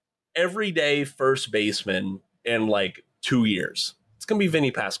 everyday first baseman in like 2 years. It's going to be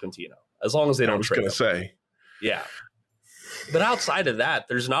Vinny Pasquantino, as long as they don't trade him. I was going to say. Yeah. But outside of that,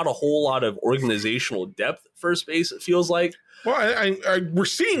 there's not a whole lot of organizational depth at first base, it feels like. Well, we're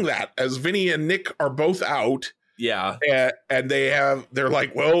seeing that as Vinny and Nick are both out. Yeah. And they're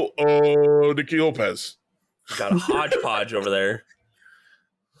like, Nicky Lopez. Got a hodgepodge over there.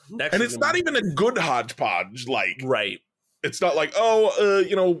 And it's not even a good hodgepodge. Right. It's not like,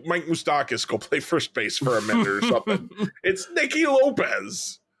 Mike Moustakas go play first base for a minute or something. It's Nicky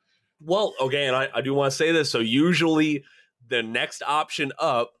Lopez. Well, okay, and I do want to say this. So usually the next option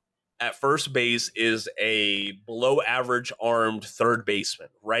up at first base is a below average armed third baseman,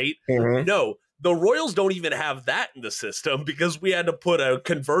 right? Mm-hmm. No, the Royals don't even have that in the system because we had to put a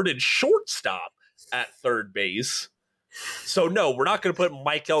converted shortstop at third base. So no, we're not going to put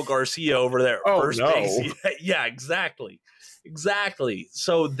Michael Garcia over there at first base. Yeah, exactly.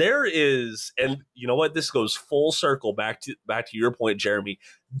 So there is, and you know what? This goes full circle back to your point, Jeremy.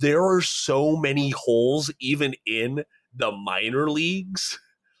 There are so many holes even in the minor leagues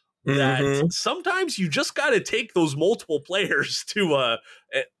that sometimes you just got to take those multiple players to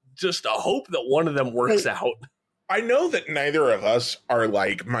just hope that one of them works out. I know that neither of us are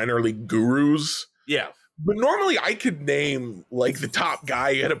like minor league gurus. Yeah. But normally I could name like the top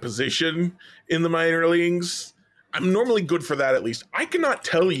guy at a position in the minor leagues. I'm normally good for that at least. I cannot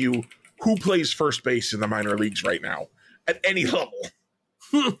tell you who plays first base in the minor leagues right now at any level.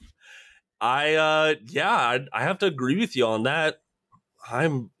 I have to agree with you on that.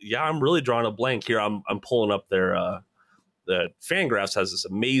 I'm really drawing a blank here. I'm pulling up their the Fangraphs has this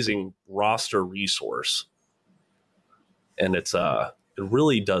amazing roster resource, and it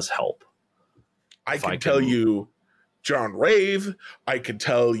really does help. I can tell you John Rave. I can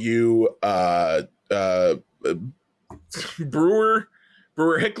tell you Brewer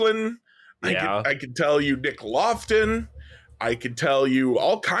Hicklin. Yeah. I can tell you Nick Lofton. I could tell you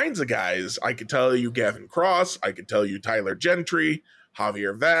all kinds of guys. I could tell you Gavin Cross. I could tell you Tyler Gentry,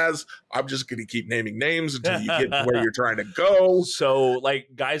 Javier Vaz. I'm just going to keep naming names until you get to where you're trying to go. So, like,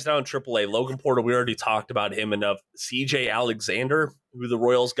 guys down in AAA, Logan Porter, we already talked about him enough. CJ Alexander, who the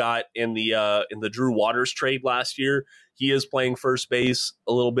Royals got in the Drew Waters trade last year, he is playing first base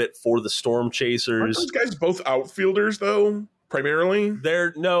a little bit for the Storm Chasers. Aren't those guys both outfielders, though, primarily?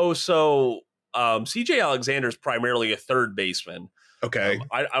 CJ Alexander is primarily a third baseman. Okay.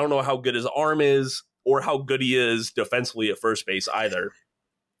 I don't know how good his arm is or how good he is defensively at first base either.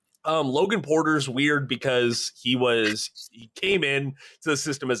 Logan Porter's weird because he came in to the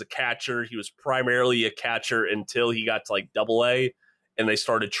system as a catcher. He was primarily a catcher until he got to like AA, and they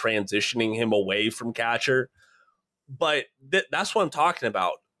started transitioning him away from catcher. But that's what I'm talking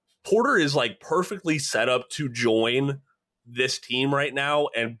about. Porter is like perfectly set up to join this team right now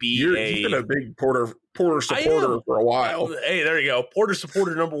and You've been a big Porter supporter for a while. Hey, there you go. Porter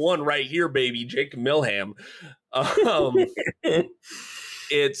supporter number one right here, baby. Jacob Milham.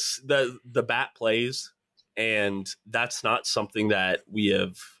 It's the bat plays, and that's not something that we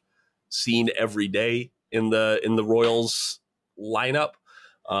have seen every day in the Royals lineup.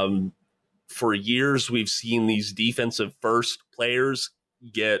 For years, we've seen these defensive first players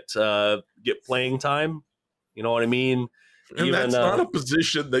get playing time. You know what I mean? And that's not a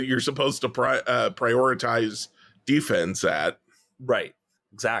position that you're supposed to prioritize defense at. Right.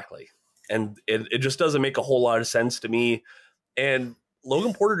 Exactly. And it just doesn't make a whole lot of sense to me. And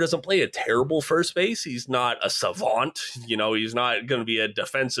Logan Porter doesn't play a terrible first base. He's not a savant. You know, he's not going to be a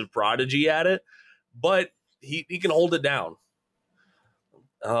defensive prodigy at it, but he can hold it down.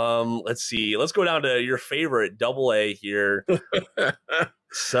 Let's see. Let's go down to your favorite AA here.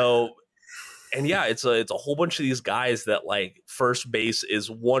 So, and yeah, it's a whole bunch of these guys that like first base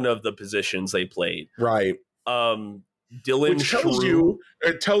is one of the positions they played. Right. Dylan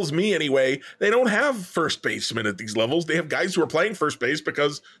It tells me anyway, they don't have first basemen at these levels. They have guys who are playing first base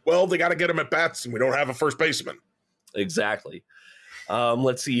because, well, they got to get them at bats and we don't have a first baseman. Exactly.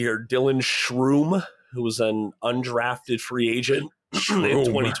 Let's see here. Dylan Shroom, who was an undrafted free agent in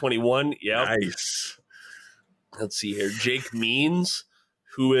 2021. Yeah. Nice. Let's see here. Jake Means,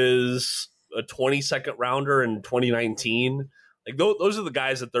 who is a 22nd rounder in 2019. Like those are the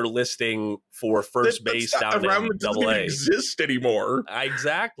guys that they're listing for first base down in AA. Doesn't even exist anymore.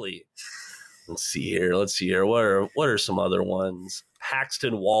 Exactly. Let's see here. What are some other ones?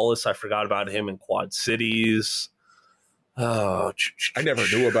 Paxton Wallace. I forgot about him in Quad Cities. Oh, I never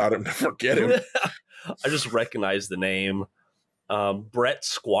knew about him. Forget him. I just recognize the name. Brett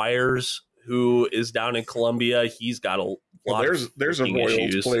Squires, who is down in Columbia. He's got a lot. There's a Royals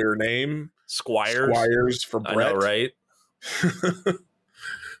issues. Player name. Squires for Brett. I know, right?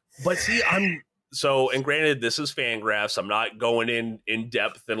 But see, and granted, this is Fangraphs. I'm not going in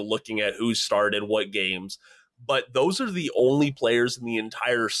depth and looking at who started what games, but those are the only players in the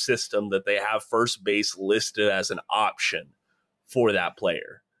entire system that they have first base listed as an option for that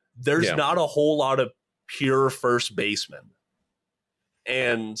player. There's not a whole lot of pure first basemen.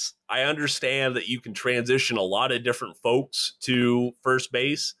 And I understand that you can transition a lot of different folks to first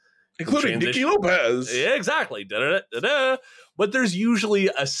base, including Nicky Lopez. Yeah, exactly. Da-da-da-da-da. But there's usually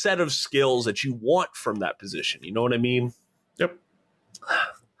a set of skills that you want from that position. You know what I mean? Yep.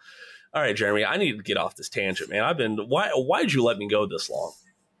 All right, Jeremy, I need to get off this tangent, man. Why'd you let me go this long?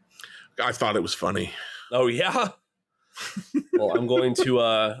 I thought it was funny. Oh, yeah? Well, I'm going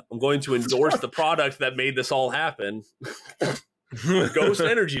to endorse the product that made this all happen. Ghost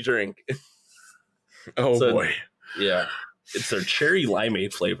energy drink. Oh, boy. Yeah. It's their cherry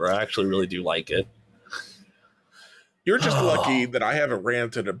limeade flavor. I actually really do like it. You're just lucky that I haven't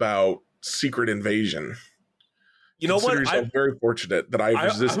ranted about Secret Invasion. You know what? I'm very fortunate that I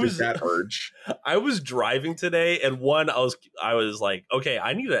resisted that urge. I was driving today, and I was like, okay,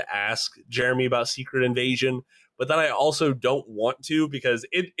 I need to ask Jeremy about Secret Invasion, but then I also don't want to because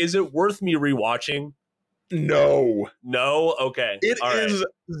is it worth me rewatching? No. Okay. It is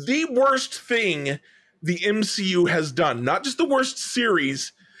the worst thing the MCU has done. Not just the worst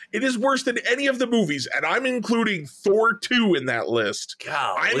series. It is worse than any of the movies. And I'm including Thor 2 in that list.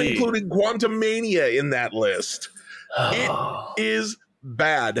 Golly. I'm including Quantumania in that list. It is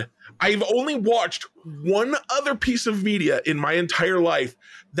bad. I've only watched one other piece of media in my entire life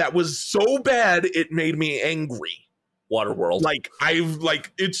that was so bad it made me angry. Waterworld.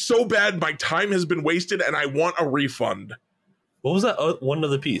 It's so bad my time has been wasted and I want a refund. What was that one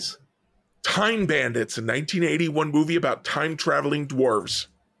other piece? Time Bandits, a 1981 movie about time traveling dwarves.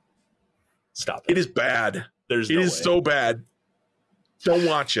 Stop it. It is bad. It is so bad. Don't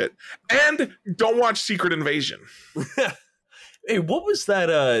watch it. And don't watch Secret Invasion. Hey, what was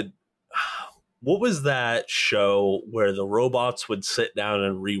that show where the robots would sit down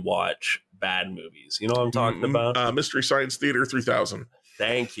and rewatch bad movies? You know what I'm talking about? Mystery Science Theater 3000.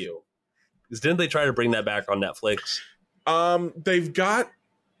 Thank you. Because didn't they try to bring that back on Netflix? They've got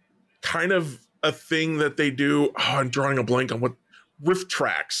kind of a thing that they do. Oh, I'm drawing a blank on what. Riff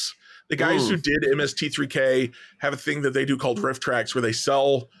Tracks. The guys who did MST3K have a thing that they do called Riff Tracks, where they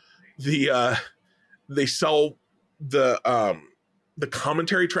sell the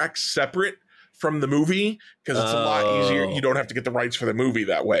commentary tracks separate from the movie because it's a lot easier. You don't have to get the rights for the movie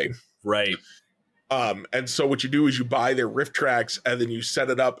that way. Right. And so what you do is you buy their Riff Tracks and then you set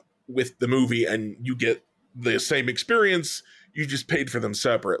it up with the movie and you get the same experience. You just paid for them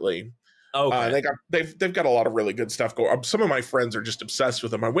separately. Okay. They've got a lot of really good stuff going. Some of my friends are just obsessed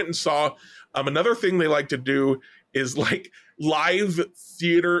with them. I went and saw another thing they like to do is like live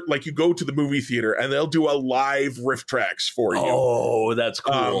theater. Like you go to the movie theater and they'll do a live Riff Tracks for you. Oh, that's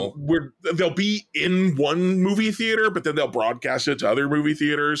cool. Where they'll be in one movie theater, but then they'll broadcast it to other movie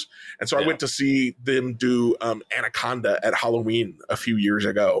theaters. And so I went to see them do Anaconda at Halloween a few years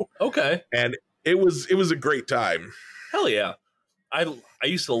ago. Okay. And it was a great time. Hell yeah. I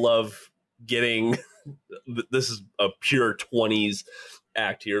used to love getting, this is a pure 20s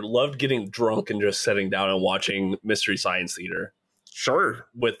act here, loved getting drunk and just sitting down and watching Mystery Science Theater. Sure.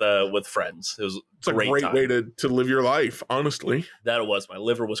 With friends. It's a great way to live your life, honestly. That it was. My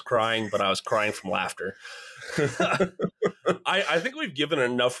liver was crying, but I was crying from laughter. I think we've given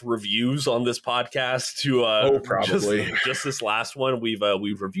enough reviews on this podcast to probably just this last one. We've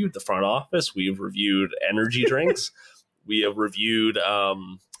reviewed The Front Office, we've reviewed energy drinks, we have reviewed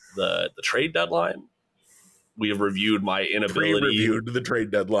the trade deadline. We have reviewed my inability. Pre-reviewed the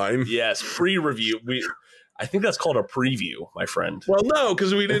trade deadline. Yes, pre-review. I think that's called a preview, my friend. Well, no,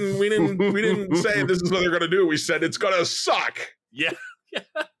 because we didn't say this is what they're going to do. We said it's going to suck. Yeah.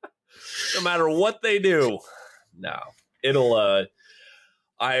 No matter what they do. No, it'll.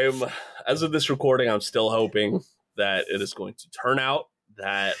 I'm as of this recording, I'm still hoping that it is going to turn out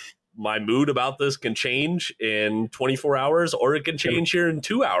that my mood about this can change in 24 hours, or it can change here in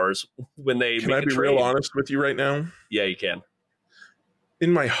 2 hours when they can I be real honest with you right now? Yeah, you can.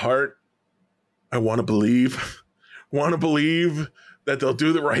 In my heart, I want to believe that they'll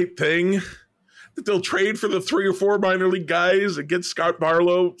do the right thing, that they'll trade for the 3 or 4 minor league guys and get Scott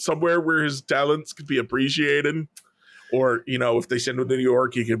Barlow somewhere where his talents could be appreciated. Or, if they send him to New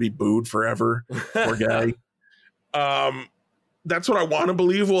York, he can be booed forever. Poor guy. That's what I want to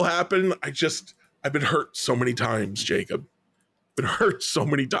believe will happen. I've been hurt so many times, Jacob. Been hurt so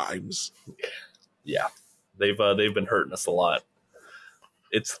many times. Yeah, they've been hurting us a lot.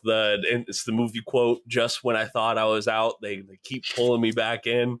 It's the movie quote. Just when I thought I was out, they keep pulling me back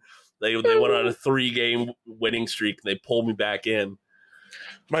in. They went on a 3-game winning streak and they pulled me back in.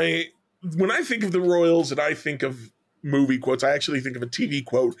 When I think of the Royals and I think of movie quotes, I actually think of a TV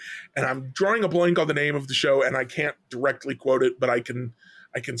quote, and I'm drawing a blank on the name of the show, and I can't directly quote it, but I can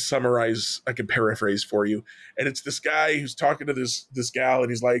summarize, I can paraphrase for you. And it's this guy who's talking to this gal, and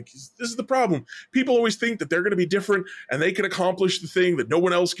he's like, this is the problem. People always think that they're going to be different and they can accomplish the thing that no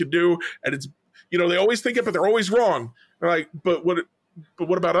one else could do. And it's, they always think it, but they're always wrong. They're like, but what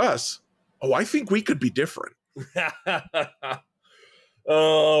about us? Oh, I think we could be different.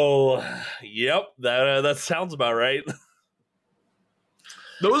 Oh, yep. That sounds about right.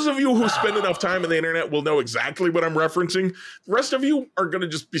 Those of you who spend enough time on the internet will know exactly what I'm referencing. The rest of you are going to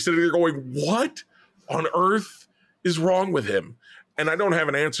just be sitting there going, what on earth is wrong with him? And I don't have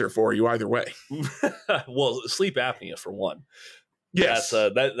an answer for you either way. Well, sleep apnea for one. Yes.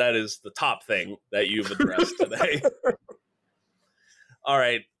 That is the top thing that you've addressed today. All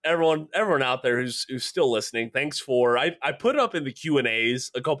right, everyone out there who's still listening, thanks for. I put up in the Q&As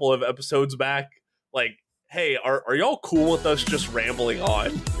a couple of episodes back, like, hey, are y'all cool with us just rambling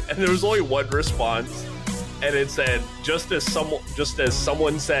on? And there was only one response, and it said, just as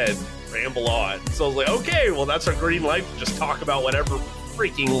someone said, ramble on. So I was like, okay, well, that's our green light. Just talk about whatever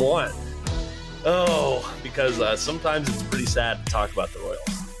freaking want. Oh, because sometimes it's pretty sad to talk about the Royals.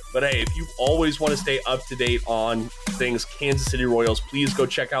 But hey, if you always want to stay up to date on things Kansas City Royals, please go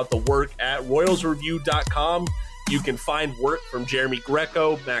check out the work at royalsreview.com. You can find work from Jeremy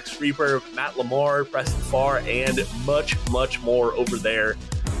Greco, Max Reaper, Matt Lamar, Preston Farr, and much, much more over there.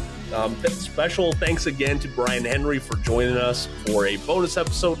 Special thanks again to Brian Henry for joining us for a bonus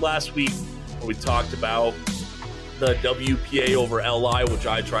episode last week where we talked about the WPA over LI, which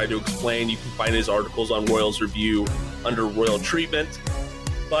I tried to explain. You can find his articles on Royals Review under Royal Treatment.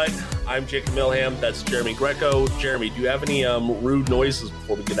 But I'm Jacob Milham. That's Jeremy Greco. Jeremy, do you have any rude noises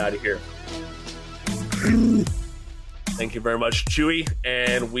before we get out of here? Thank you very much, Chewy.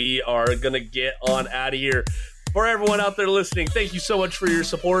 And we are going to get on out of here. For everyone out there listening, thank you so much for your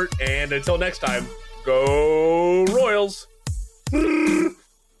support. And until next time, go Royals!